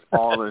to with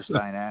all those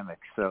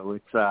dynamics. So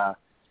it's a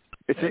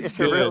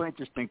real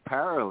interesting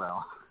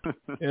parallel.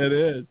 It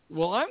is.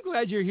 Well, I'm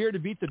glad you're here to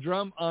beat the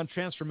drum on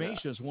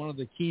transformation. It's one of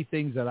the key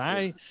things that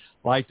I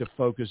like to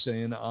focus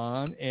in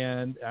on,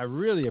 and I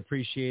really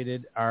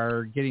appreciated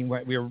we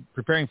were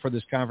preparing for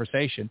this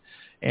conversation.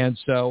 And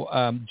so,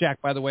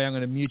 Jack, by the way, I'm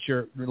going to mute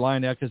your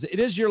line now because it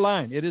is your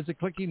line. It is a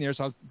clicking there,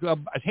 so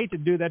I'd hate to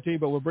do that to you,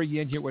 but we'll bring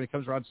you in here when it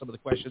comes around to some of the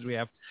questions we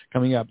have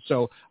coming up.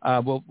 So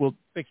we'll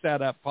fix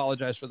that up.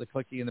 Apologize for the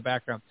clicking in the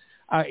background.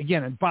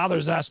 Again, it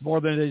bothers us more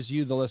than it is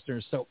you, the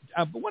listeners. So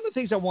but one of the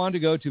things I wanted to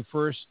go to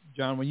first,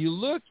 John, when you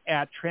look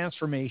at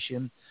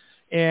transformation,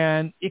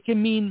 and it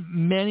can mean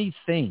many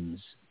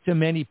things to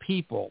many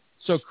people.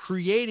 So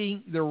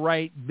creating the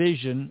right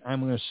vision,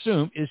 I'm going to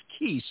assume, is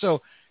key.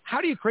 So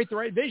how do you create the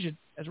right vision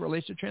as it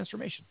relates to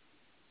transformation?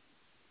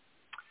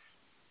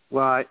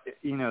 Well,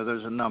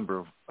 there's a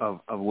number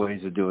of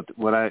ways to do it.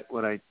 What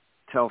I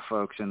tell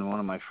folks, and one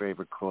of my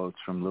favorite quotes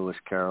from Lewis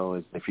Carroll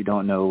is, if you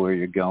don't know where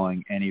you're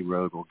going, any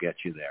road will get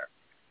you there.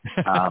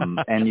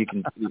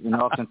 And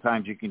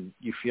oftentimes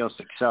you feel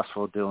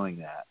successful doing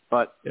that.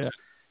 But,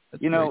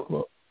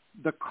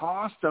 the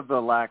cost of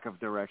the lack of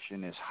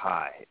direction is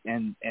high.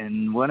 And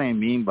what I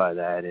mean by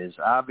that is,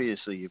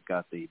 obviously you've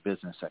got the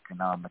business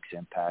economics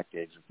impact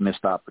is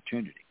missed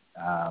opportunity.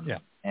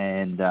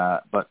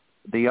 But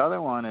the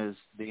other one is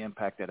the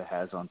impact that it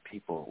has on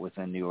people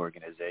within the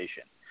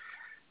organization.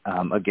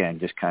 Again,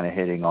 just kind of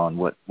hitting on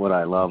what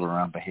I love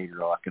around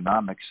behavioral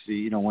economics.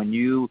 When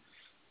you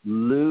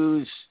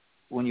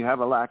have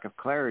a lack of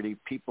clarity,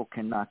 people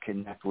cannot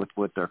connect with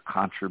what their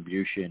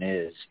contribution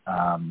is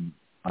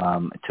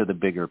to the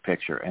bigger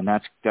picture, and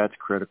that's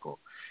critical.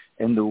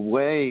 And the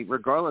way,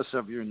 regardless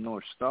of your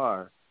North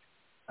Star,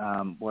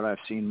 what I've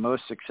seen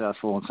most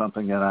successful and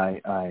something that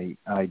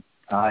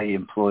I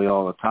employ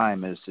all the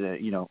time is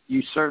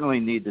you certainly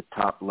need the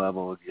top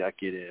level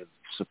executive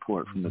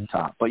support from the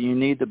top, but you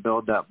need to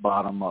build that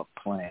bottom up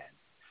plan,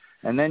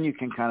 and then you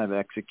can kind of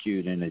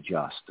execute and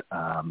adjust.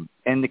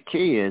 And the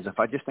key is, if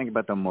I just think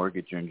about the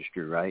mortgage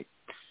industry, right?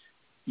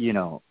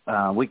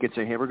 We could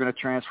say, hey, we're going to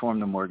transform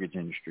the mortgage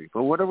industry,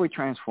 but what are we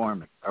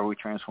transforming? Are we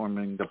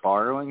transforming the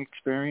borrowing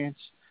experience?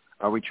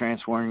 Are we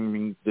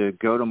transforming the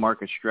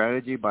go-to-market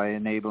strategy by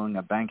enabling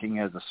a banking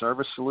as a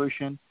service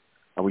solution?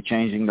 Are we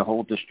changing the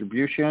whole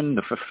distribution,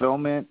 the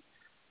fulfillment,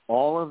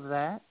 all of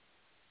that?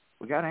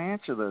 We got to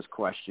answer those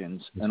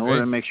questions in order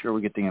to make sure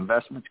we get the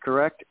investments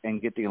correct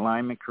and get the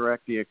alignment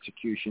correct, the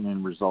execution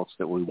and results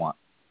that we want.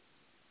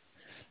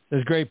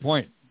 That's a great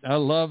point. I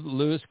love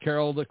Lewis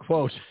Carroll, the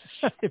quote,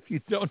 if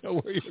you don't know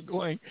where you're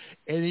going,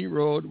 any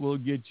road will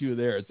get you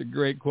there. It's a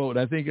great quote.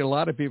 I think a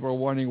lot of people are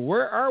wondering,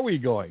 where are we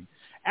going?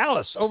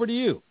 Alice, over to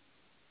you.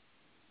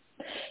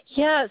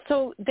 Yeah,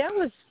 so that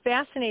was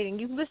fascinating.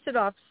 You listed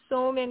off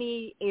so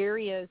many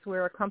areas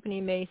where a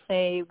company may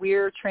say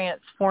we're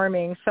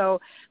transforming. So,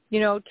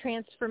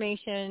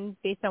 transformation,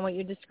 based on what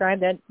you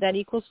described, that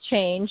equals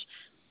change.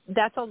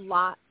 that's a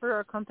lot for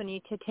a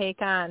company to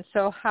take on.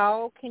 So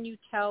how can you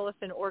tell if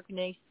an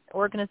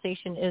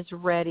organization is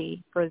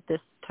ready for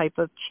this type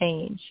of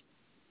change?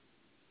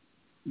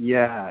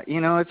 Yeah,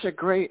 it's a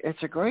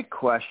great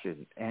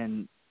question.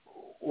 And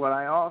what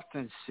I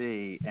often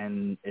see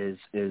is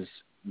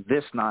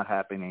this not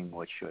happening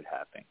what should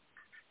happen.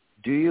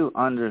 Do you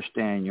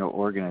understand your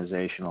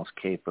organizational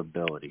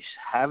capabilities?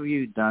 Have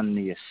you done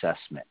the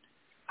assessment?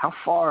 How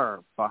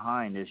far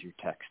behind is your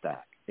tech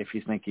stack if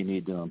you think you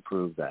need to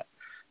improve that?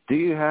 Do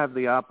you have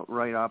the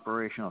right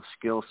operational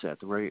skill set,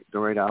 the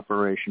right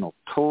operational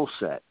tool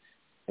set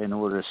in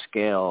order to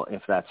scale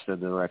if that's the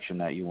direction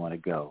that you want to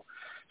go?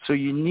 So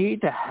you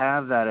need to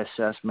have that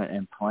assessment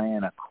and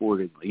plan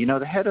accordingly.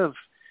 The head of,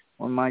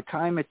 on my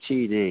time at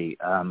TD,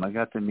 I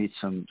got to meet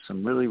some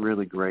really,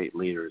 really great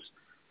leaders.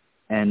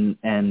 And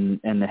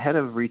the head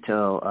of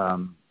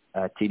retail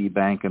at TD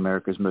Bank,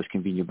 America's Most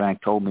Convenient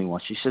Bank, told me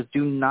once, she says,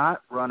 do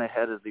not run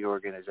ahead of the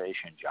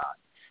organization, John.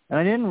 And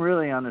I didn't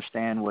really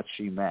understand what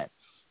she meant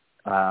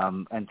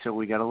until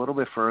we got a little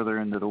bit further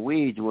into the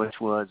weeds, which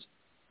was,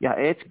 yeah,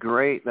 it's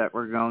great that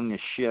we're going to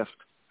shift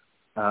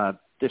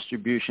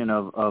distribution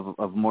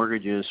of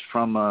mortgages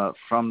from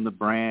the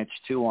branch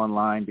to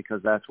online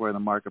because that's where the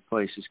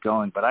marketplace is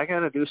going. But I got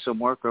to do some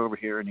work over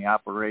here in the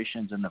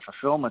operations and the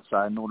fulfillment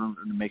side in order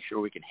to make sure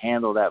we can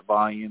handle that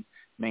volume,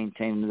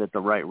 maintain it at the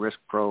right risk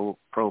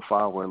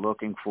profile we're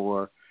looking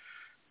for.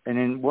 And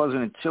it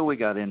wasn't until we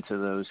got into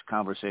those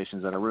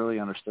conversations that I really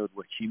understood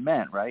what she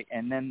meant, right?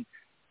 And then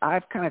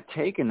I've kind of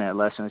taken that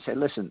lesson and said,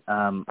 listen,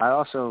 I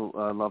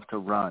also love to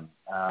run.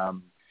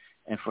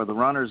 And for the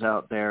runners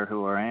out there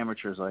who are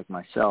amateurs like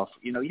myself,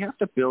 you have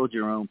to build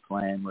your own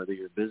plan, whether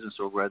you're a business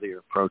or whether you're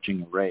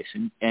approaching a race.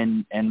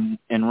 And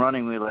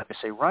running, we like to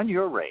say, run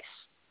your race.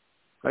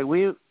 Right?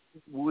 We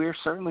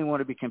certainly want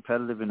to be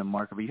competitive in the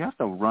market, but you have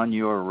to run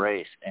your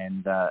race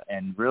and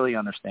really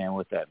understand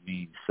what that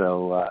means.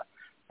 So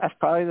that's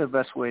probably the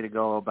best way to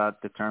go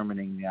about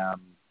determining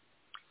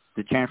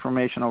the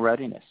transformational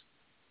readiness.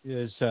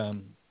 Is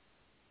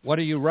what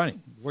are you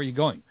running? Where are you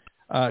going?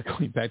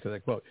 Going back to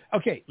that quote.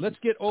 Okay, let's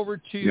get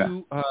over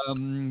to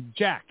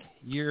Jack.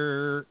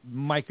 Your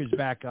mic is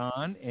back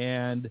on,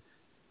 and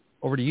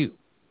over to you.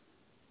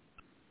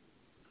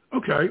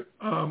 Okay.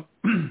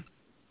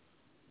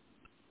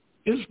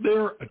 Is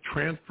there a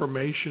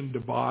transformation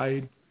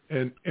divide?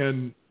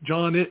 And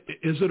John, is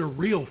it a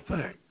real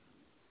thing?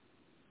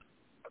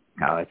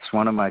 No, it's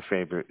one of my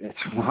favorite.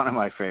 It's one of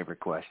my favorite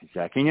questions,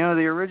 Jack. And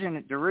the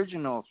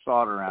original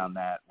thought around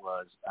that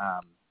was,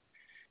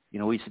 we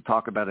used to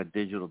talk about a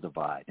digital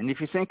divide. And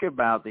if you think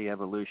about the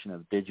evolution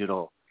of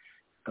digital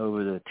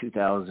over the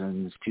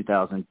 2000s,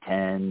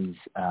 2010s,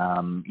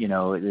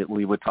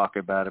 we would talk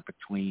about it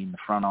between the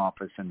front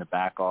office and the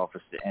back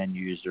office, the end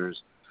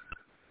users.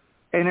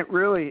 And it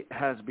really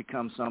has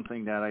become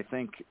something that I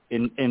think,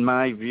 in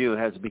my view,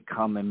 has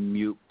become a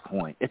moot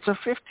point. It's a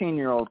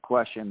 15-year-old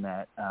question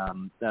that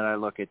I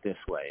look at this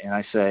way. And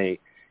I say,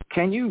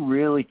 can you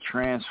really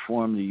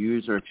transform the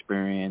user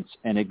experience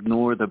and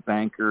ignore the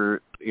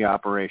the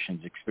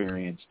operations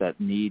experience that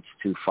needs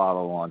to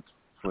follow on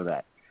for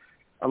that?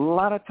 A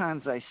lot of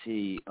times I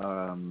see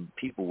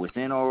people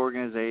within our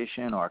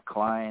organization, our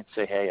clients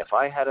say, hey, if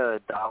I had $1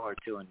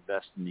 to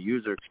invest in the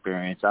user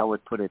experience, I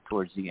would put it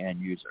towards the end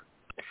user.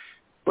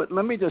 But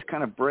let me just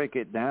kind of break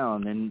it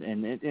down and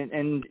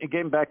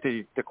getting back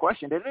to the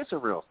question, it is a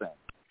real thing.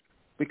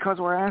 Because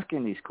we're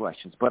asking these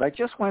questions. But I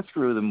just went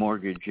through the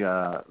mortgage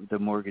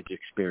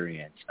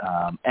experience,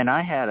 and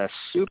I had a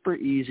super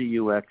easy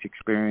UX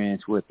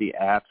experience with the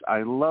apps.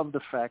 I love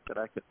the fact that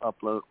I could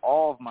upload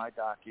all of my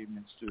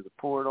documents through the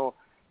portal.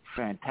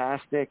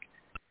 Fantastic.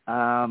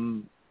 I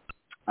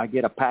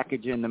get a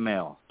package in the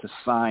mail to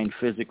sign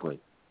physically.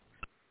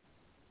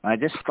 I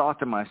just thought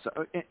to myself,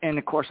 and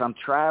of course I'm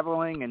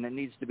traveling, and it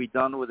needs to be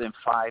done within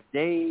 5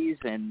 days,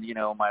 and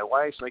my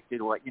wife's like,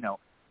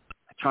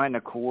 trying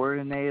to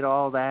coordinate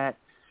all that.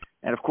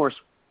 And, of course,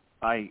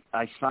 I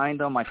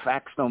signed them, I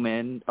faxed them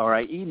in, or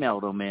I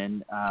emailed them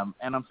in,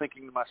 and I'm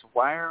thinking to myself,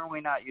 why are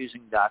we not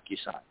using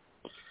DocuSign?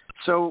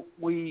 So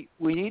we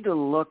need to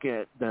look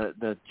at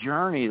the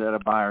journey that a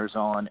buyer's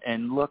on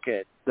and look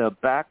at the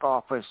back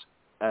office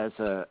as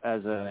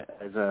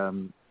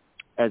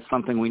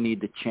something we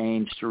need to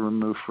change to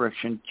remove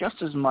friction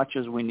just as much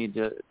as we need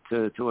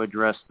to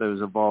address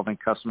those evolving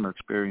customer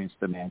experience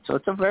demands. So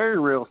it's a very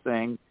real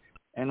thing.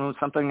 And it was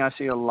something I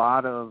see a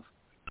lot of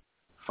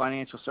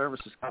financial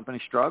services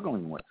companies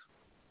struggling with.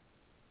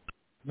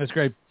 That's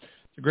great.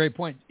 It's a great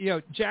point.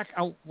 Jack,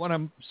 when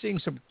I'm seeing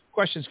some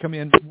questions come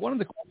in, one of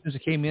the questions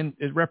that came in,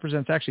 it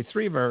represents actually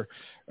 3 of our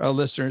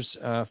listeners'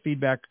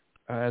 feedback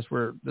as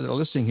they're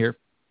listening here,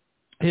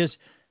 is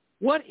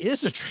what is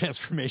a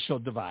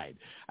transformational divide?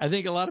 I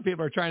think a lot of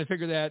people are trying to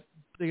figure that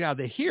thing out.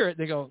 They hear it,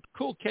 they go,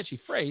 cool, catchy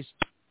phrase,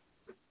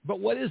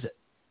 but what is it?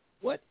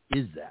 What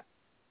is that?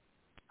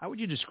 How would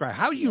you describe?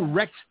 How do you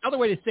another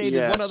way to say it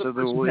is one other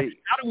person.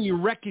 How do we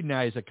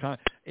recognize a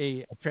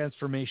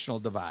transformational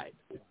divide?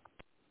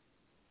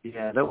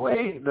 Yeah, the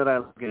way that I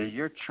look at it,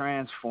 you're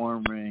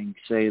transforming,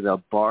 say,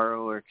 the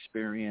borrower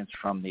experience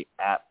from the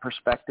app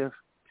perspective.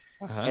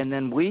 And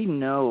then we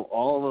know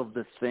all of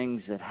the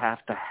things that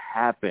have to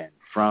happen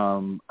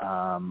from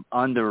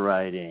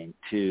underwriting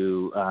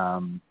to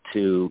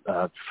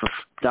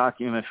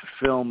document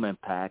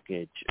fulfillment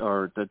package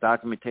or the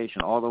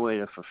documentation all the way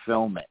to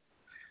fulfillment.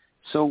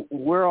 So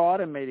we're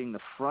automating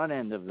the front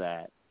end of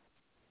that.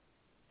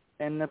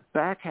 And the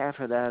back half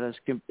of that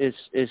is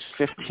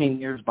 15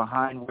 years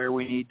behind where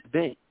we need to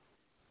be.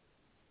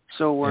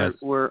 So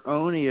we're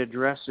only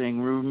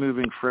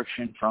removing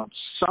friction from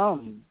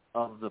some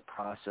of the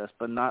process,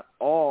 but not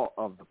all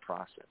of the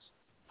process.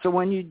 So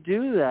when you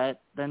do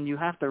that, then you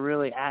have to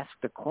really ask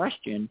the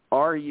question,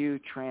 are you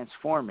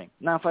transforming?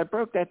 Now, if I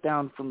broke that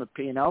down from the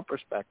P&L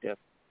perspective,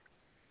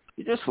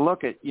 you just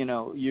look at,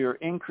 you're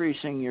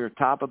increasing your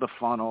top of the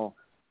funnel,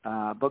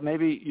 but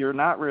maybe you're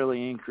not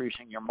really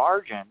increasing your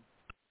margin,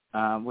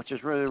 which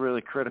is really,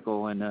 really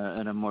critical in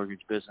a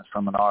mortgage business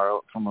from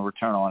a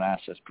return on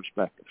assets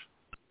perspective.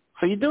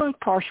 So you're doing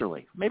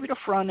partially, maybe the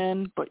front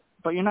end, but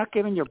you're not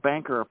giving your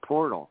banker a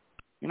portal.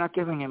 You're not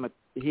giving him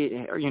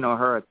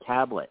her a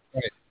tablet.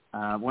 Right.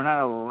 We're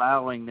not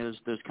allowing those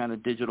kind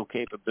of digital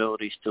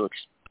capabilities to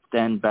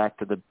extend back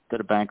to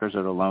the bankers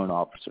or the loan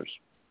officers.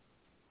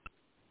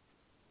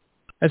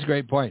 That's a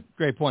great point.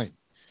 Great point.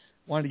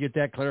 Wanted to get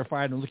that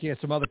clarified. And looking at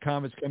some other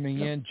comments coming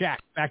in.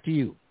 Jack, back to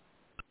you.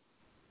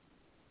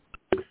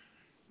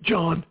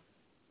 John,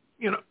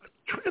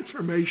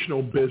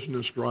 transformational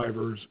business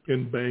drivers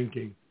in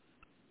banking,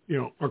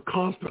 are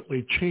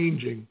constantly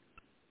changing,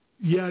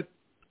 yet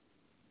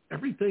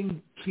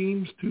everything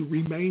seems to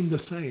remain the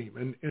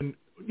same. And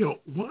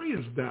why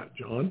is that,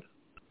 John?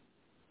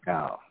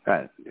 Oh,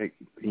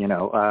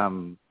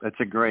 it's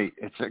a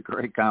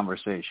great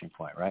conversation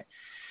point, right?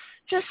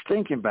 Just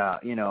thinking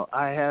about,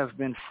 I have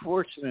been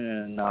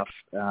fortunate enough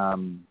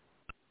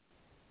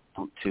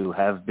to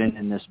have been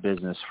in this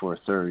business for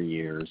 30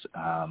 years.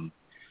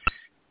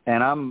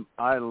 And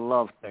I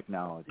love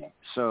technology.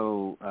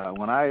 So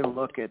when I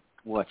look at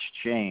what's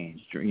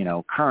changed,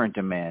 current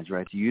demands,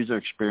 right? The user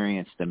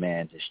experience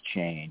demands has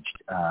changed.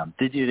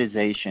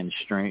 Digitization,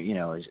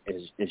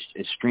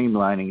 is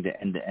streamlining the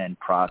end-to-end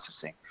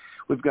processing.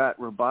 We've got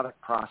robotic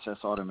process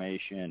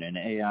automation and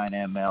AI and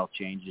ML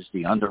changes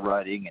the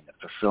underwriting and the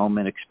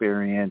fulfillment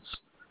experience.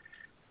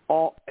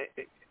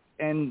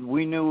 And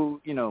we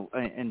knew,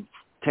 and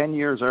 10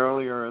 years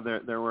earlier,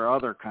 there were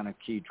other kind of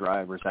key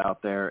drivers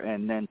out there,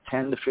 and then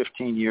 10 to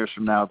 15 years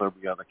from now, there'll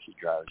be other key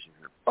drivers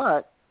here.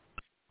 But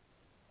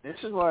this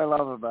is what I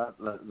love about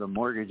the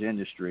mortgage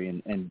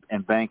industry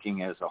and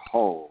banking as a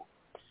whole.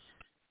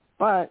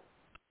 But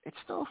it's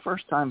still a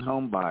first-time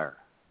home buyer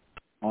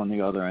on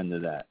the other end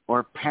of that,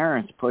 or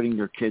parents putting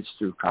their kids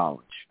through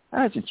college.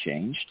 That hasn't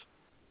changed.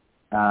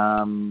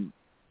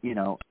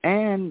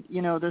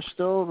 There's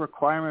still a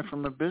requirement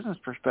from a business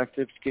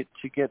perspective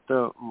to get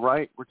the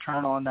right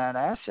return on that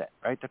asset,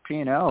 right? The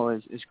P&L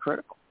is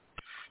critical.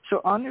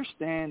 So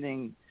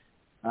understanding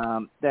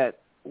that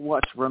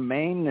what's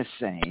remained the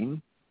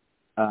same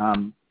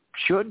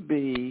should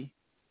be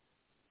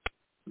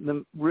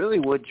really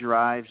what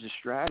drives the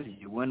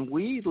strategy. When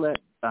we let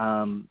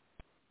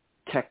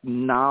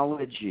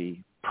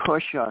technology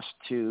push us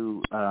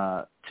to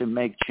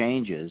make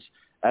changes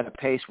at a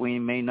pace we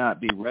may not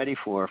be ready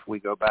for, if we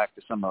go back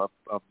to some of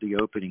the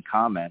opening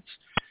comments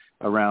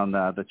around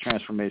the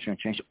transformation and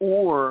change,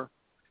 or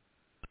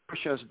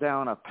push us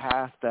down a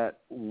path that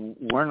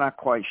we're not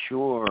quite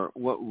sure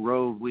what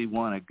road we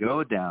want to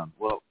go down.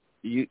 Well,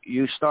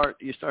 you start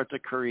to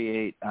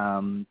create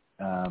the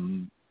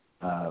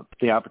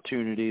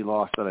opportunity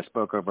loss that I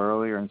spoke of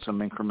earlier and some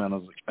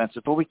incremental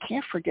expenses. But we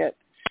can't forget,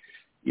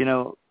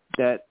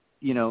 that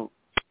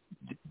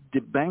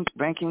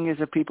banking is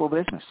a people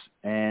business,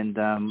 and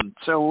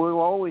so we'll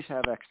always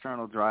have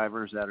external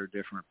drivers that are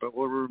different. But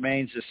what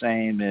remains the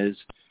same is,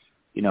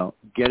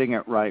 getting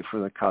it right for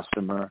the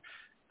customer,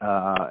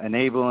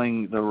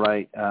 enabling the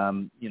right,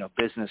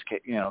 business,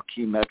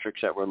 key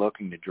metrics that we're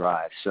looking to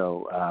drive.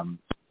 So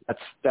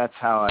that's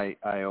how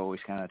I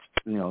always kind of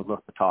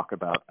look to talk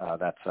about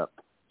that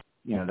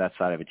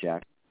side of it,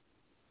 Jack.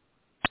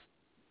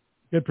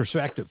 Good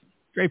perspective.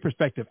 Great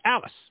perspective.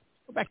 Alice,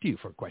 go back to you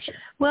for a question.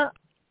 Well,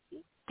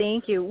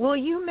 thank you. Well,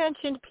 you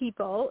mentioned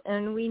people,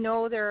 and we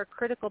know they're a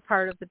critical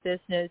part of the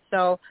business.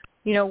 So,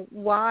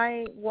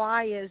 why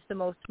is the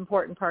most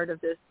important part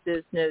of this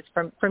business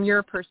from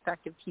your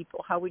perspective,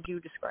 people? How would you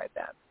describe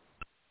that?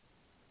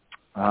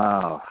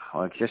 Oh,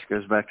 well, it just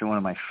goes back to one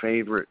of my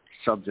favorite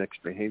subjects,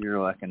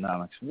 behavioral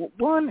economics.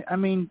 One,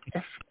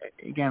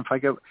 if I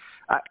go,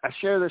 I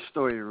share this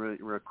story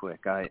real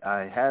quick.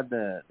 I had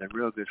the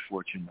real good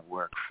fortune to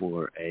work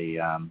for a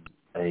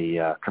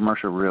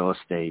commercial real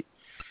estate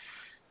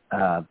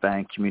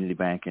community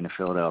bank in the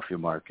Philadelphia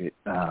market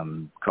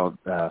called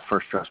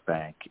First Trust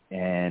Bank,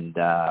 and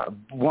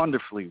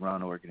wonderfully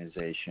run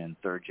organization,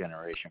 third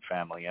generation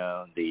family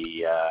owned.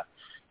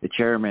 The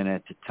chairman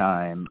at the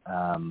time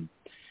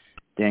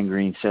Dan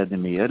Green said to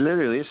me,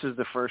 literally, this is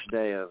the first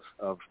day of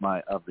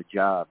the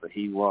job. But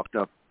he walked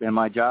up, and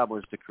my job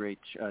was to create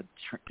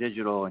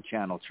digital and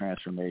channel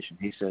transformation.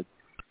 He said,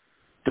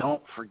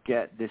 "Don't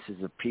forget, this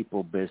is a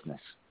people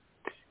business."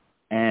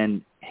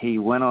 And he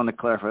went on to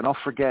clarify, "Don't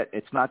forget,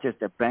 it's not just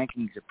that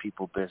banking is a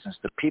people business.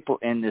 The people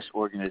in this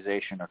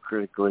organization are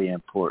critically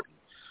important."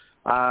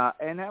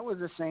 And that was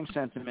the same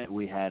sentiment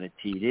we had at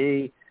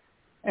TD.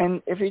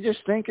 And if you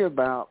just think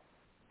about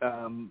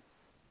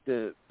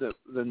the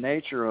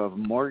nature of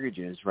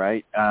mortgages,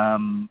 right?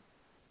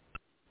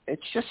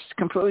 It's just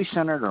completely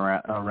centered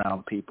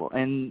around people.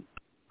 And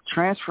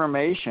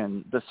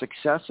transformation, the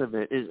success of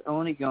it is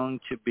only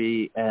going to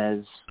be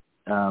as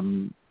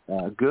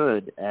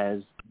good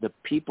as the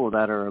people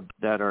that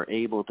are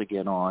able to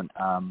get on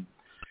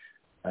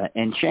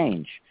and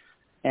change.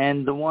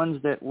 And the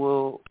ones that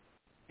will,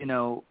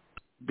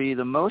 be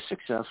the most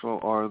successful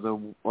are the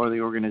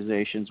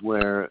organizations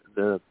where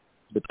the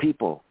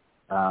people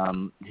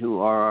who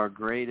are our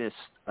greatest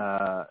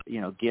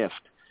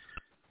gift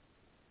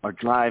are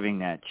driving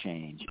that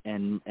change.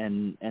 And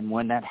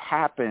when that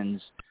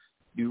happens,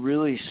 you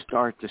really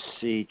start to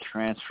see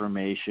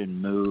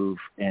transformation move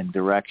in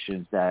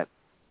directions that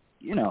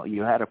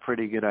you had a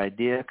pretty good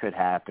idea could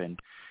happen.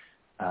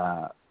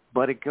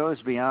 But it goes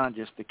beyond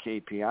just the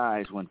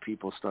KPIs. When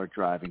people start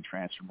driving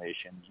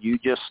transformation, you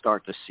just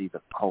start to see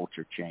the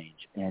culture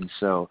change. And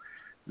so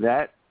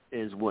that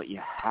is what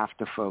you have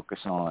to focus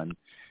on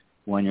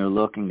when you're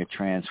looking to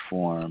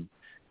transform.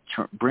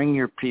 Bring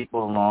your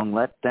people along.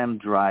 Let them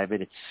drive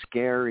it. It's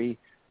scary.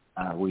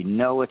 We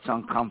know it's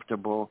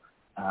uncomfortable,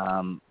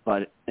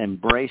 but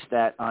embrace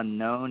that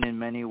unknown in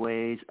many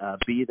ways.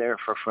 Be there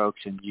for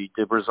folks, and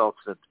the results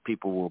that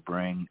people will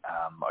bring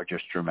are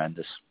just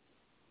tremendous.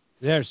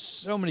 There's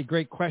so many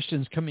great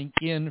questions coming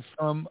in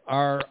from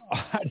our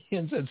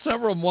audience, and some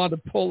of them want to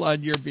pull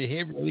on your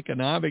behavioral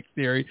economics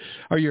theory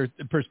or your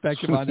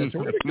perspective on this. So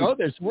we're going to go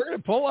there. So we're going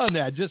to pull on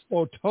that, just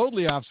go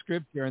totally off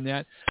script here and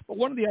that. But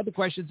one of the other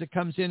questions that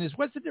comes in is,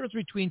 what's the difference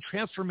between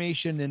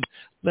transformation and,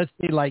 let's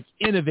say, like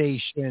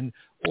innovation,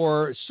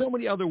 or so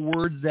many other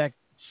words that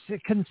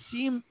can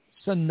seem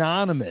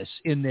synonymous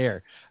in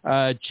there?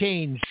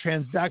 Change,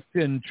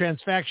 transduction,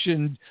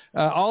 transfaction,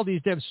 all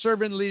these different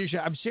servant leadership.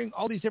 I'm seeing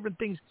all these different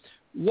things.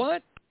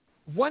 What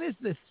is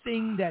the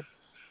thing that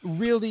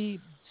really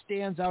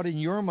stands out in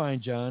your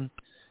mind, John?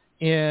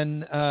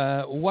 And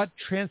how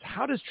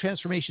does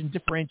transformation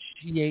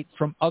differentiate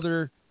from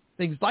other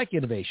things like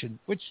innovation,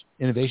 which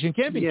innovation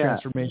can be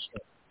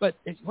transformational? But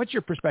what's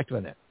your perspective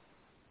on that?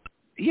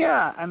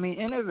 Yeah, I mean,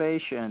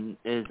 innovation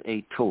is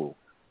a tool.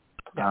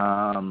 It's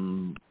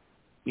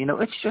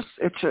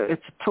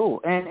a tool,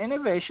 and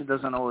innovation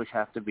doesn't always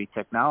have to be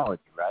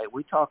technology, right?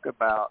 We talk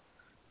about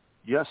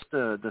just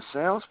the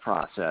sales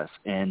process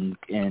and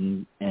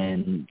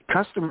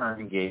customer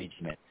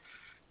engagement.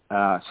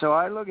 So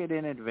I look at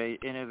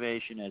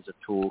innovation as a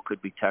tool.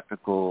 Could be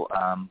technical,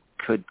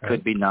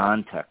 could be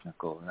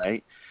non-technical,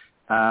 right?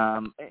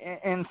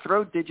 And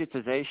throw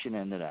digitization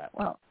into that.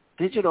 Well,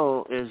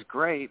 digital is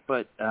great,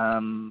 but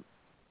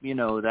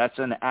that's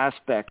an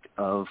aspect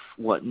of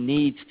what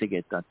needs to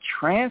get done.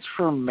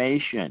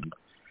 Transformation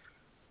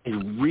is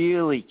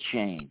really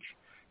change,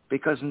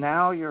 because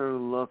now you're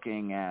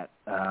looking at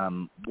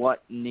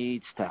what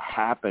needs to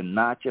happen,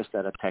 not just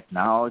at a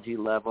technology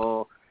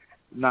level,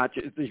 not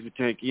just,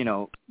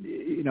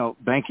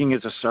 banking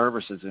as a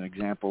service as an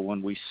example.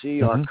 When we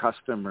see our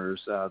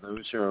customers,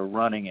 those who are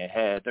running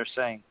ahead, they're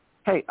saying,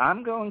 hey,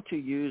 I'm going to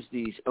use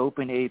these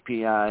open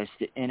APIs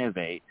to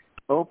innovate,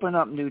 open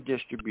up new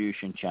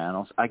distribution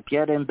channels. I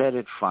get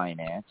embedded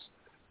finance.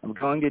 I'm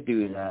going to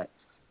do that.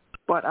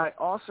 But I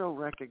also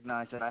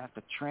recognize that I have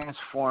to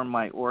transform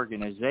my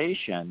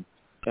organization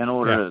in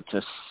order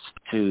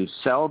to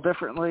sell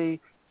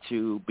differently,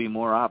 to be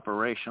more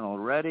operational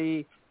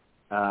ready,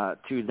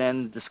 to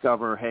then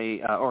discover,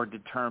 or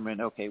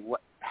determine,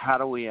 how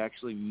do we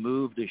actually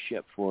move the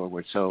ship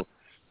forward? So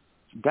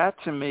that,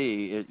 to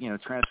me,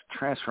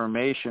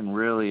 transformation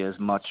really is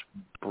much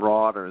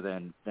broader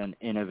than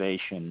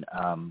innovation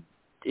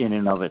in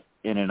and of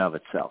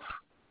itself.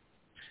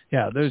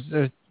 Yeah, there's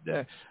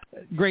a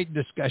great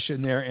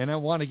discussion there, and I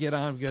want to get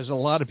on because a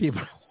lot of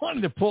people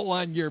wanted to pull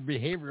on your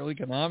behavioral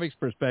economics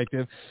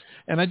perspective,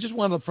 and I just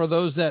want to, for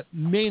those that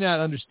may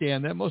not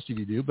understand that, most of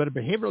you do, but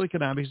behavioral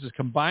economics is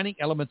combining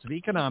elements of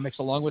economics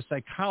along with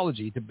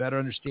psychology to better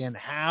understand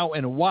how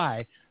and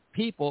why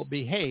people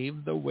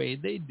behave the way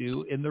they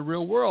do in the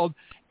real world,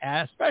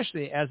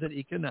 especially as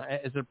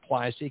it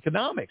applies to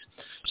economics.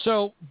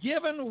 So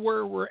given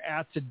where we're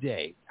at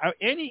today,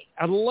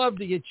 I'd love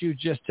to get you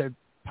just to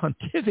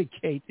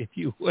pontificate, if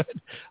you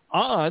would,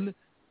 on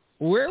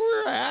where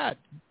we're at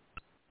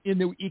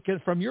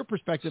from your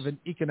perspective in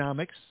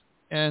economics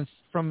and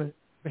from a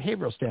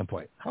behavioral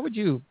standpoint. How would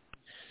you?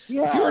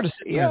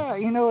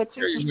 It's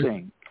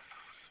interesting,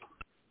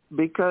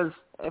 because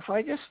if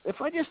I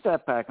just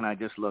step back and I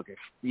just look at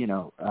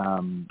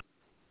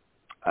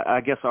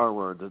I guess our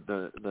word,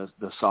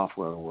 the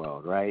software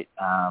world, right?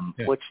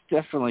 Which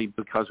definitely,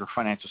 because of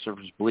financial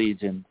services,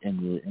 bleeds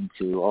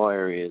into all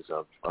areas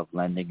of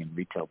lending and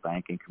retail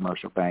banking,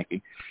 commercial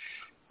banking.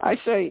 I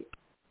say,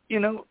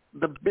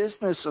 the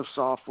business of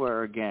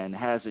software, again,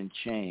 hasn't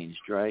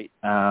changed, right?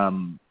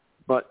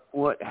 But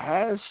what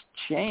has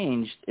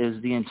changed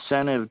is the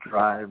incentive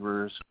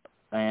drivers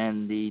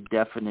and the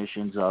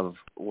definitions of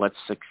what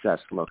success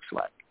looks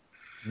like.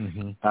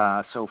 Mm-hmm.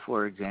 So,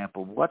 for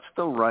example, what's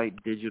the right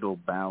digital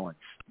balance?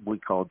 We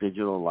call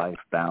digital life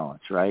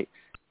balance, right?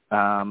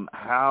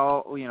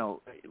 How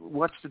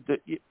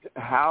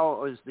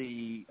is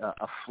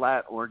a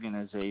flat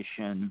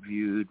organization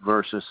viewed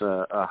versus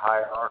a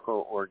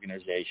hierarchical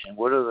organization?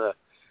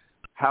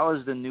 How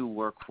is the new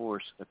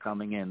workforce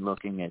coming in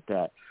looking at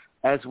that?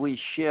 As we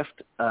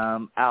shift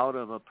out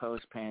of a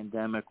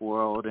post-pandemic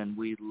world and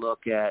we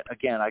look at,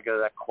 again, I go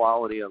to that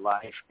quality of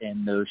life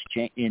in those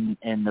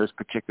in those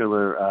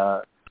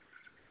particular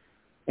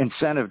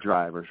incentive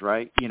drivers,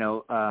 right?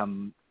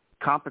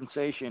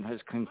 Compensation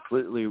has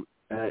completely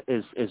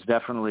is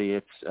definitely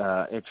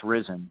it's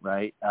risen,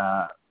 right?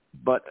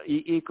 But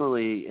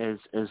equally is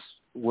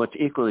what's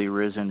equally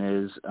risen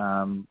is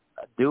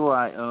do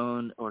I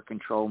own or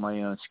control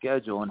my own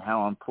schedule, and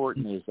how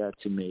important is that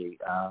to me?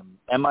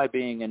 Am I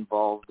being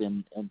involved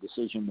in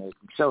decision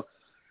making? So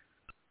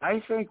I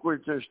think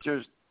there's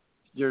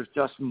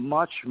just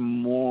much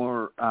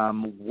more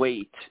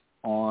weight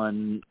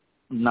on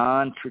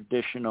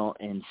non-traditional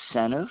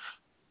incentive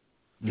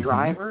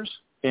drivers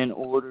in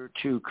order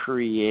to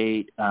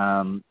create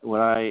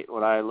what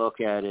I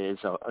look at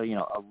is a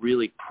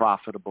really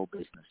profitable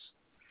business,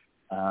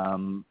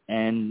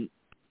 and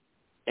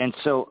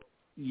so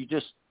you're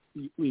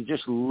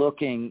just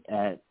looking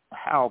at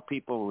how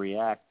people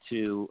react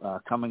to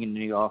coming into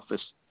the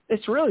office.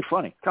 It's really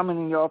funny. Coming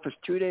in the office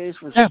 2 days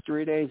versus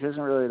 3 days isn't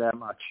really that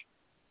much.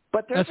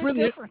 But there's a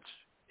difference.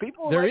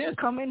 People like to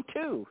come in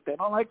 2. They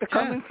don't like to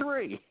come in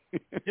 3.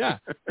 Yeah,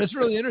 that's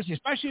really interesting,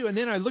 especially. And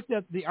then I looked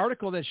at the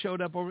article that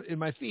showed up in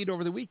my feed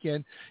over the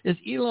weekend. Is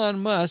Elon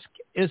Musk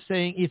is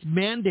saying it's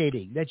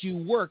mandating that you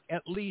work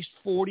at least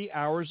 40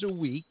 hours a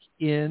week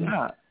in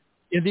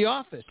the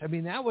office. I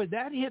mean, that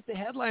hit the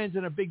headlines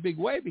in a big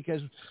way,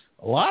 because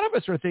a lot of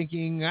us are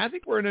thinking, I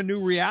think we're in a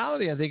new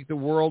reality. I think the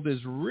world is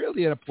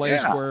really at a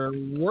place where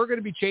we're going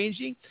to be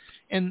changing,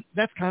 and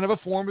that's kind of a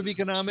form of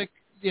economic,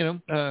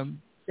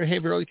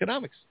 behavioral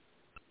economics.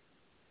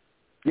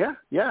 Yeah.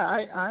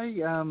 I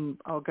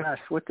oh gosh,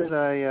 what did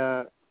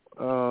I?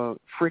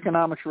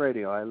 Freakonomics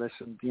Radio. I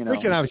listened.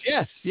 Freakonomics.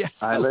 Yes.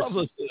 I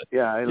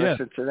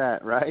listen to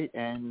that. Right,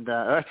 and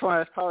that's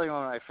probably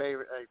one of my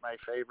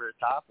favorite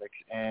topics.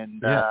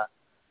 And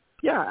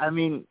I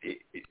mean,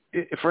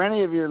 for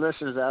any of your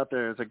listeners out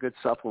there, it's a good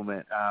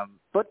supplement.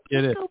 But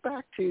let's go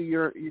back to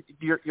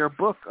your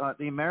book,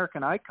 The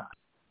American Icon.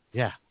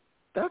 Yeah,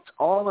 that's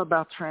all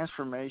about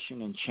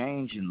transformation and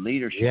change and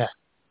leadership. Yeah.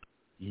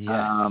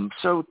 Yeah.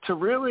 So to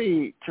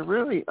really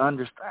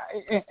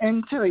understand,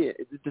 and tell you,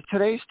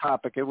 today's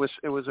topic, it was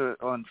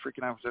on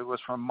Freakonomics. It was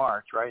from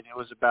March, right? And it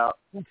was about,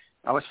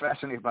 I was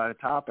fascinated by the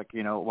topic.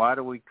 Why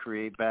do we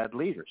create bad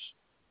leaders?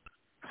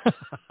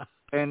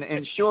 And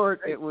in short,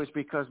 it was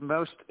because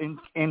most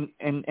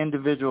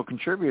individual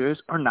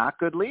contributors are not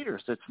good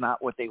leaders. It's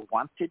not what they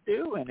want to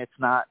do, and it's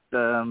not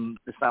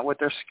what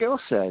their skill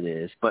set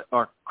is. But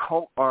our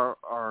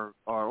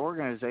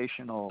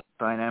organizational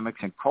dynamics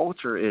and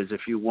culture is,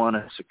 if you want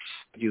to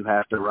succeed, you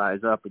have to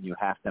rise up and you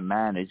have to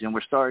manage. And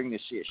we're starting to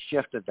see a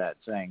shift of that,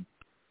 saying,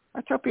 I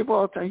tell people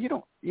all the time,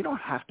 you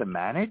don't have to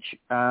manage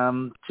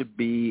to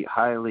be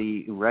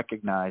highly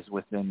recognized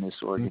within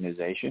this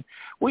organization.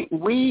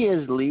 We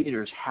as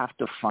leaders have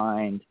to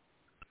find,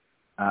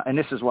 and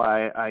this is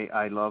why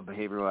I love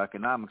behavioral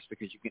economics,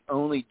 because you can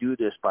only do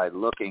this by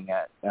looking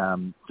at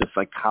the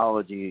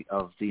psychology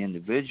of the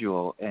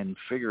individual and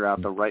figure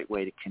out the right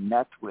way to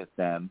connect with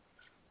them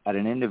at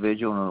an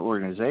individual and an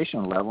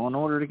organizational level in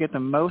order to get the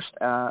most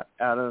out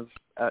of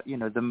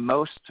the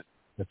most.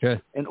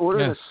 Okay. In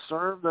order to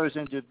serve those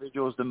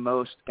individuals the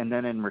most, and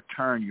then in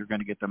return, you're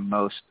going to get the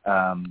most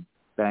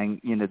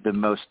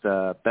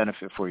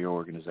benefit for your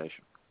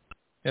organization.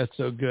 That's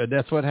so good.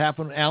 That's what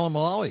happened. Alan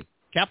Mulally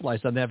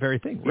capitalized on that very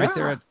thing right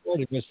there at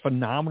Ford. It was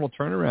phenomenal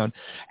turnaround.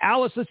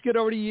 Alice, let's get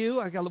over to you.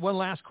 I got one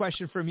last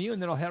question from you,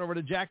 and then I'll head over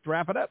to Jack to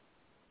wrap it up.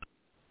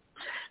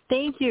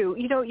 Thank you.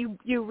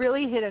 You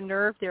really hit a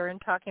nerve there in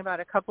talking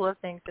about a couple of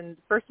things. And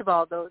first of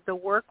all, the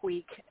work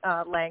week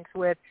length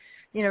with,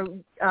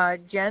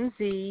 Gen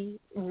Z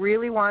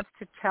really wants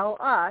to tell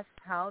us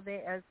how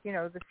they, as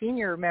the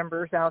senior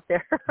members out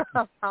there,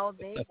 how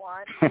they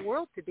want the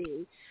world to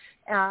be.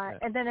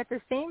 And then at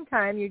the same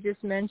time, you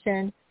just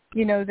mentioned,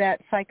 that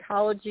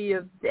psychology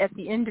at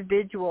the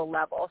individual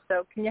level.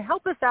 So can you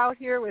help us out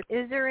here with,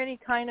 is there any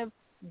kind of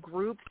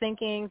group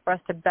thinking for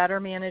us to better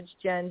manage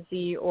Gen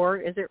Z, or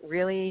is it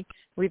really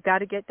we've got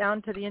to get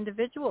down to the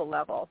individual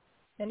level?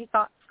 Any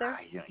thoughts there?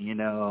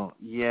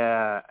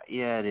 Yeah,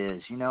 it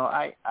is.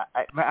 I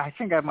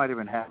think I might have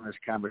been having this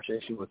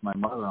conversation with my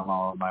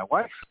mother-in-law and my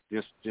wife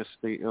just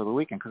the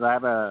weekend, because I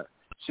have a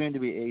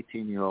soon-to-be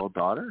 18-year-old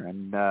daughter,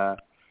 and I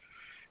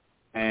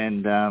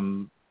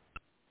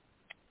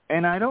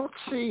don't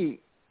see.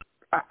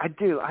 I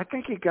do. I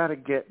think you got to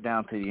get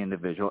down to the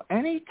individual.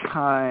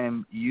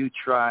 Anytime you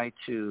try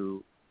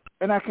to,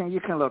 and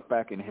you can look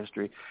back in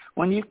history,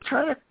 when you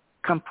try to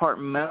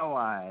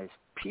compartmentalize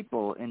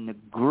people into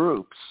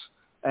groups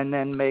and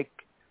then make,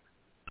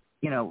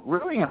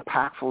 really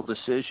impactful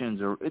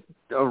decisions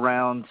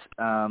around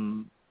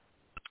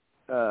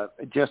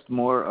just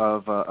more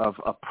of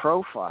a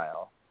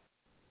profile,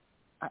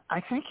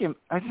 I think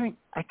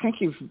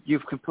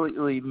you've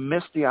completely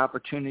missed the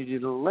opportunity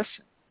to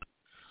listen.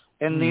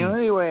 And the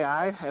only way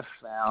I have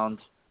found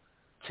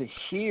to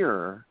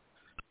hear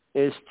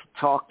is to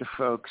talk to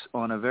folks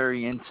on a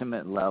very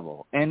intimate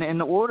level. And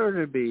in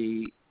order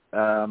to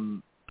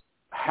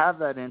have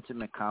that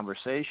intimate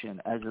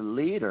conversation as a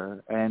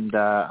leader, and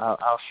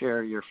I'll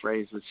share your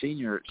phrase with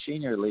senior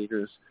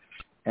leaders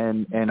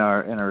in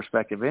our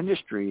respective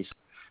industries,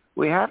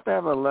 we have to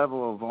have a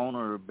level of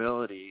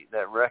vulnerability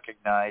that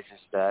recognizes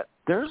that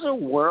there's a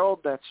world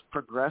that's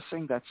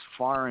progressing that's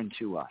foreign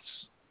to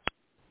us.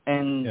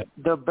 And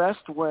the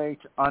best way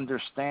to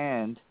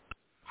understand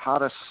how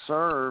to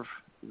serve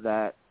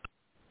that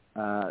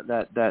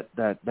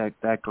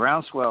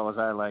groundswell, as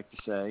I like to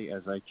say,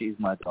 as I tease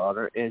my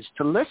daughter, is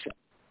to listen.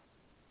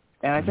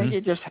 And I think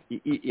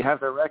you have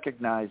to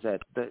recognize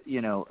that that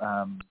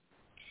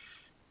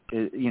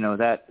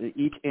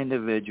each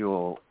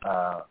individual,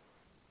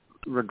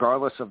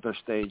 regardless of their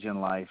stage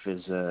in life,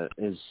 is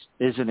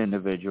an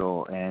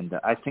individual, and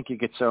I think you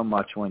get so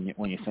much when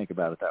you think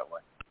about it that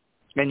way,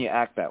 and you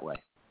act that way.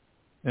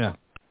 Yeah,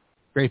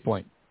 great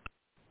point.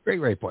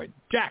 Great point.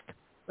 Jack,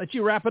 let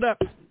you wrap it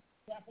up.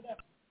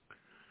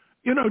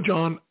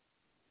 John,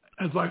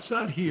 as I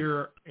sat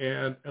here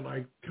and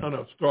I kind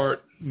of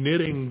start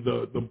knitting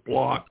the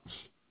blocks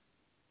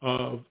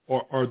of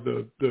or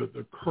the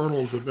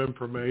kernels of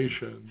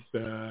information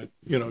that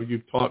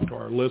you've talked to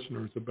our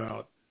listeners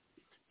about,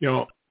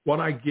 what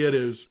I get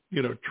is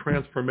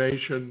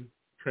transformation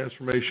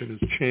is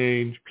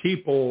change.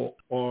 People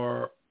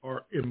are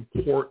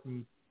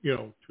important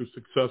to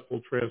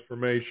successful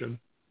transformation.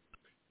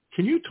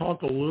 Can you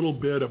talk a little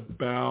bit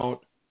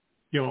about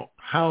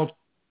how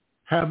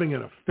having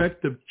an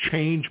effective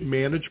change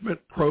management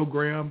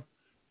program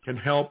can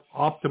help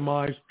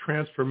optimize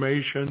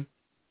transformation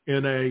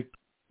in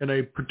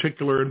a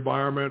particular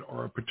environment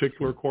or a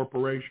particular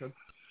corporation?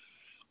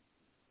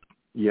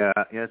 Yeah,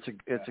 it's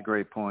a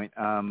great point.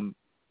 I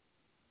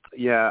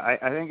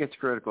think it's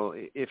critical.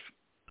 If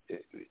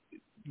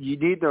you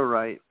need the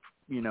right,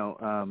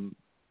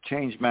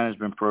 change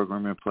management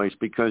program in place,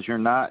 because you're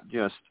not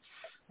just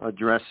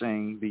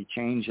addressing the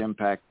change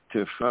impact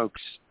to folks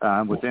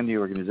within the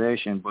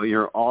organization, but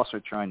you're also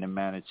trying to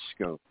manage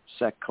scope,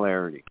 set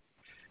clarity,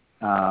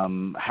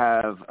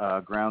 have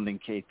grounding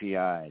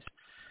KPIs.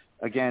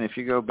 Again, if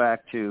you go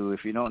back to,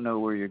 if you don't know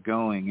where you're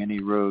going, any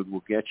road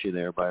will get you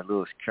there, by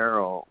Lewis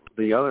Carroll,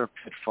 the other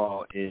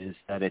pitfall is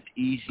that it's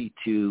easy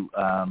to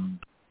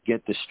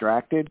get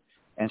distracted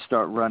and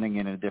start running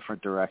in a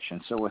different direction.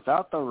 So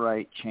without the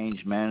right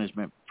change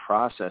management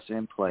process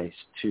in place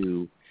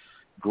to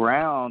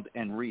ground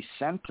and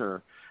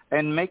recenter,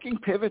 and making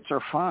pivots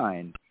are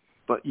fine,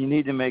 but you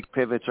need to make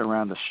pivots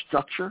around the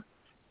structure,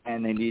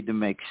 and they need to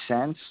make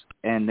sense,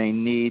 and you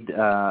need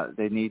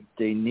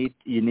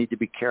to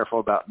be careful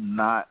about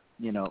not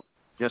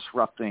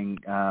disrupting,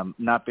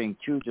 not being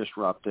too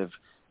disruptive,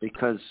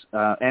 because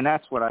and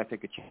that's what I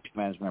think a change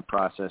management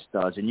process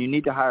does. And you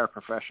need to hire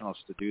professionals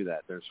to do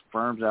that. There's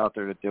firms out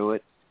there to do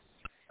it.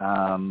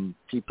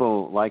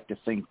 People like to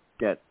think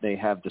that they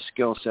have the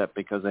skill set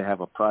because they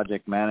have a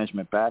project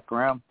management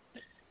background.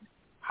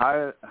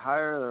 Hire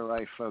the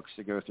right folks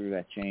to go through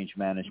that change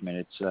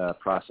management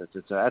process.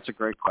 That's a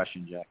great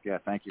question, Jack. Yeah,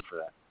 thank you for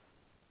that.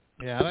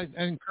 Yeah,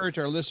 I encourage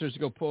our listeners to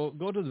go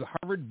to the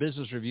Harvard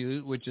Business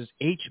Review, which is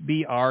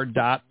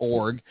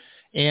hbr.org,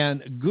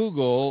 and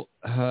Google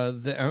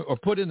or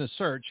put in the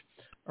search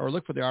or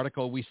look for the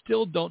article, "We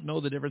Still Don't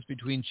Know the Difference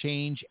Between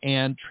Change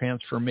and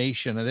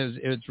Transformation." And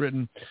it's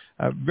written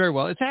very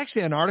well. It's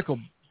actually an article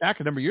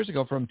back a number of years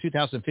ago from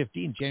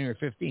 2015, January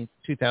 15th,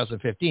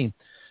 2015.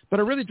 But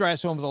it really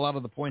drives home with a lot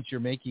of the points you're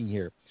making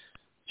here.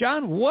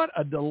 John, what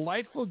a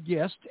delightful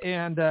guest,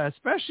 and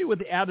especially with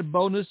the added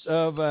bonus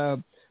of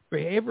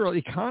behavioral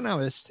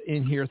economist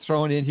in here,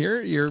 thrown in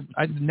here.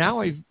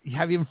 Now I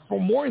have even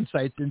more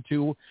insights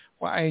into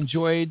why I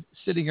enjoyed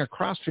sitting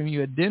across from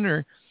you at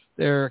dinner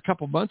there a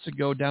couple months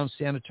ago down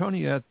San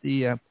Antonio at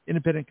the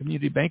Independent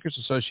Community Bankers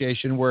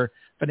Association, where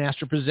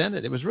Finastra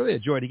presented. It was really a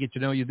joy to get to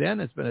know you then.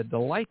 It's been a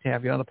delight to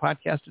have you on the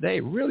podcast today.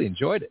 Really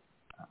enjoyed it.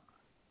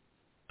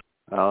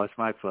 Oh, it's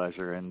my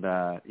pleasure, and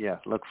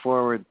look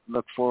forward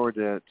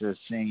to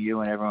seeing you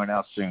and everyone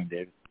else soon,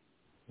 David.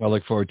 I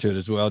look forward to it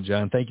as well,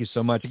 John. Thank you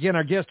so much. Again,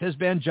 our guest has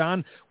been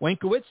John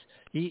Wankowitz.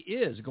 He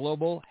is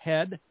Global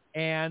Head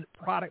and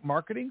Product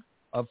Marketing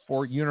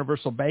for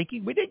universal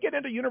banking. We did get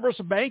into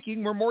universal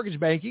banking, we're mortgage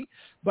banking,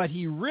 but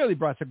he really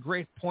brought some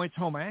great points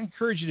home. I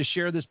encourage you to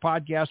share this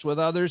podcast with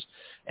others.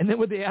 And then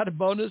with the added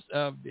bonus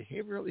of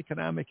behavioral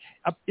economic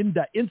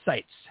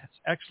insights. That's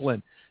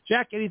excellent.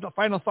 Jack, any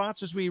final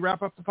thoughts as we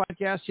wrap up the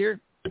podcast here?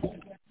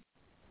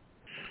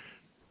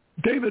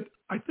 David,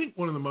 I think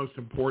one of the most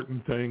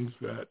important things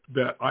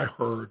that I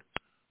heard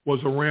was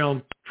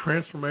around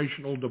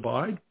transformational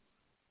divide.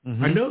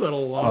 Mm-hmm. I know that a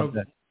lot of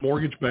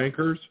mortgage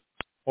bankers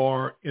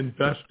are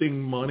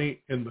investing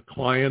money in the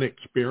client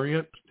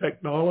experience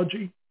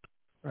technology.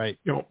 Right.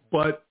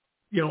 But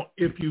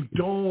if you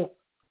don't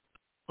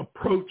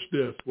approach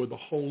this with a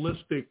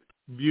holistic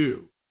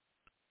view,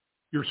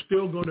 you're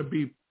still going to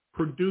be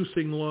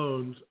producing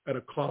loans at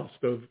a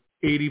cost of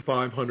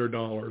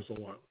 $8,500 a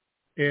loan.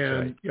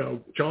 And,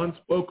 John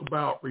spoke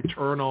about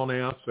return on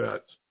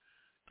assets.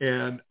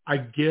 And I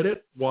get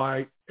it,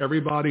 why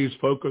everybody's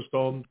focused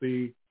on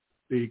the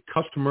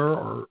customer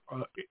or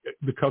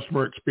the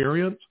customer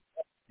experience.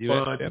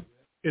 But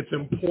it's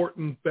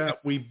important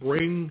that we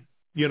bring,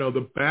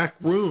 the back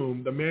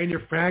room, the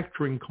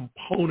manufacturing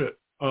component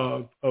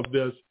of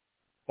this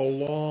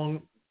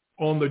along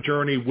on the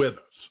journey with us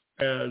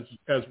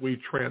as we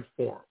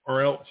transform,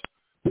 or else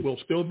we'll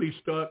still be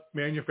stuck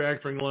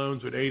manufacturing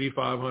loans at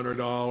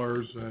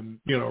 $8,500 and,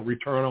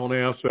 return on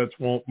assets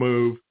won't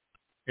move.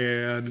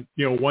 And,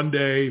 one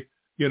day,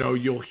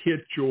 you'll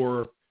hit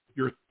your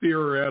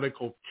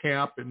theoretical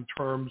cap in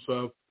terms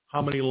of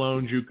how many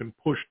loans you can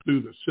push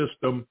through the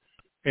system.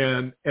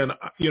 And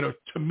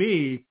to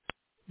me,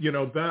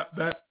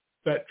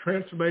 that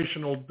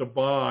transformational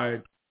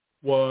divide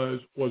was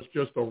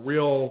just a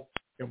real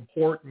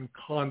important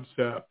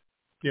concept,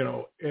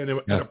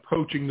 in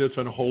approaching this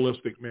in a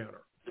holistic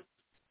manner.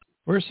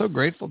 We're so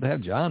grateful to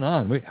have John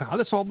on.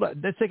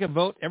 Let's take a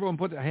vote. Everyone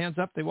put their hands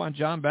up. They want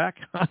John back.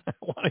 I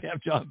want to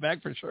have John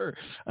back for sure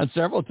on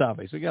several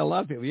topics. We got a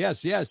lot of people. Yes.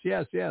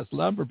 A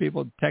number of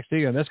people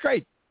texting in. That's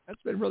great.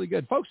 That's been really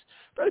good. Folks,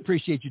 really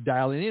appreciate you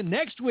dialing in.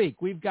 Next week,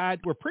 we're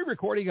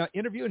pre-recording an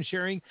interview and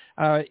sharing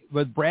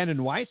with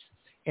Brandon Weiss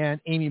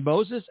and Amy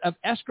Moses of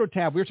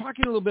EscrowTab. We were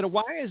talking a little bit of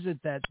why is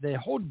it that the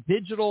whole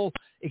digital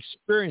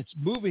experience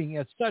moving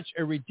at such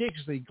a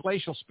ridiculously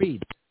glacial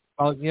speed.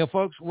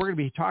 Folks, we're going to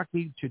be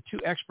talking to two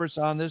experts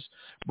on this.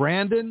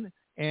 Brandon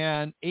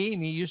and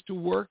Amy used to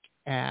work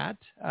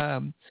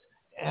I'm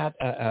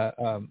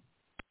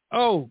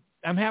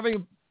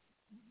having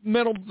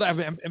mental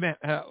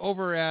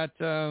over at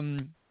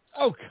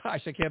oh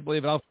gosh, I can't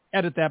believe it. I'll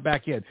edit that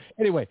back in.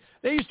 Anyway,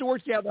 they used to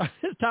work together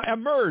at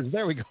MERS.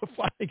 There we go.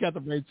 Finally got the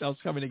brain cells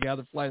coming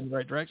together, flying in the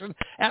right direction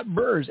at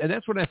MERS. And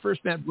that's when I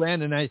first met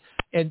Brandon.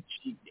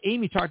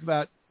 Amy talked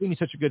about, Amy's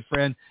such a good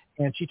friend,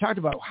 and she talked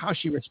about how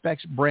she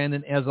respects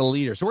Brandon as a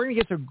leader. So we're going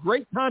to get some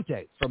great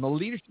content from a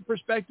leadership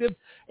perspective,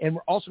 and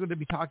we're also going to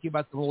be talking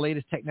about the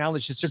latest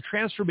technology. It's a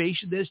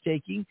transformation that is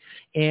taking,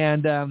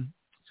 and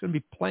it's going to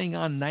be playing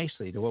on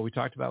nicely to what we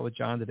talked about with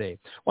John today.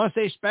 I want to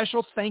say a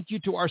special thank you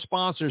to our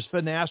sponsors,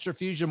 Finastra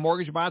Fusion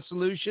Mortgage Bot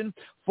Solution,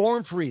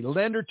 Form Free,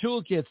 Lender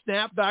Toolkit,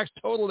 SnapDocs,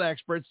 Total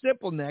Expert,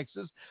 Simple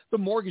Nexus, the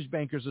Mortgage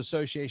Bankers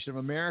Association of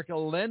America,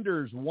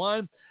 Lenders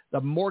One, the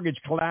Mortgage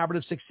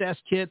Collaborative Success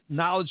Kit,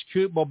 Knowledge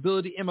Coop,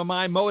 Mobility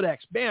MMI, Modex.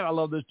 Man, I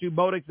love those two,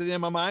 Modex and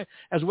MMI,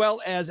 as well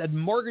as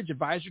Mortgage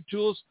Advisor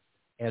Tools,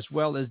 as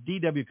well as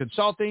DW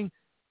Consulting.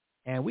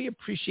 And we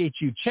appreciate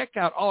you. Check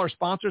out all our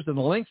sponsors and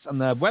the links on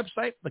the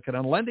website. Look at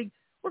Unlending.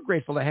 We're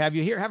grateful to have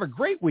you here. Have a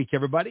great week,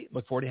 everybody.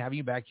 Look forward to having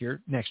you back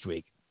here next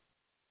week.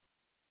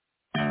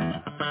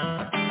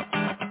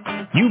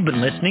 You've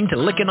been listening to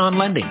Lykken on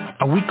Lending,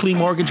 a weekly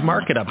mortgage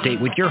market update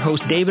with your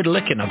host, David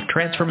Lykken of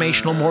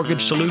Transformational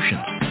Mortgage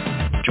Solutions.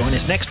 Join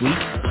us next week,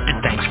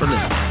 and thanks for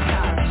listening.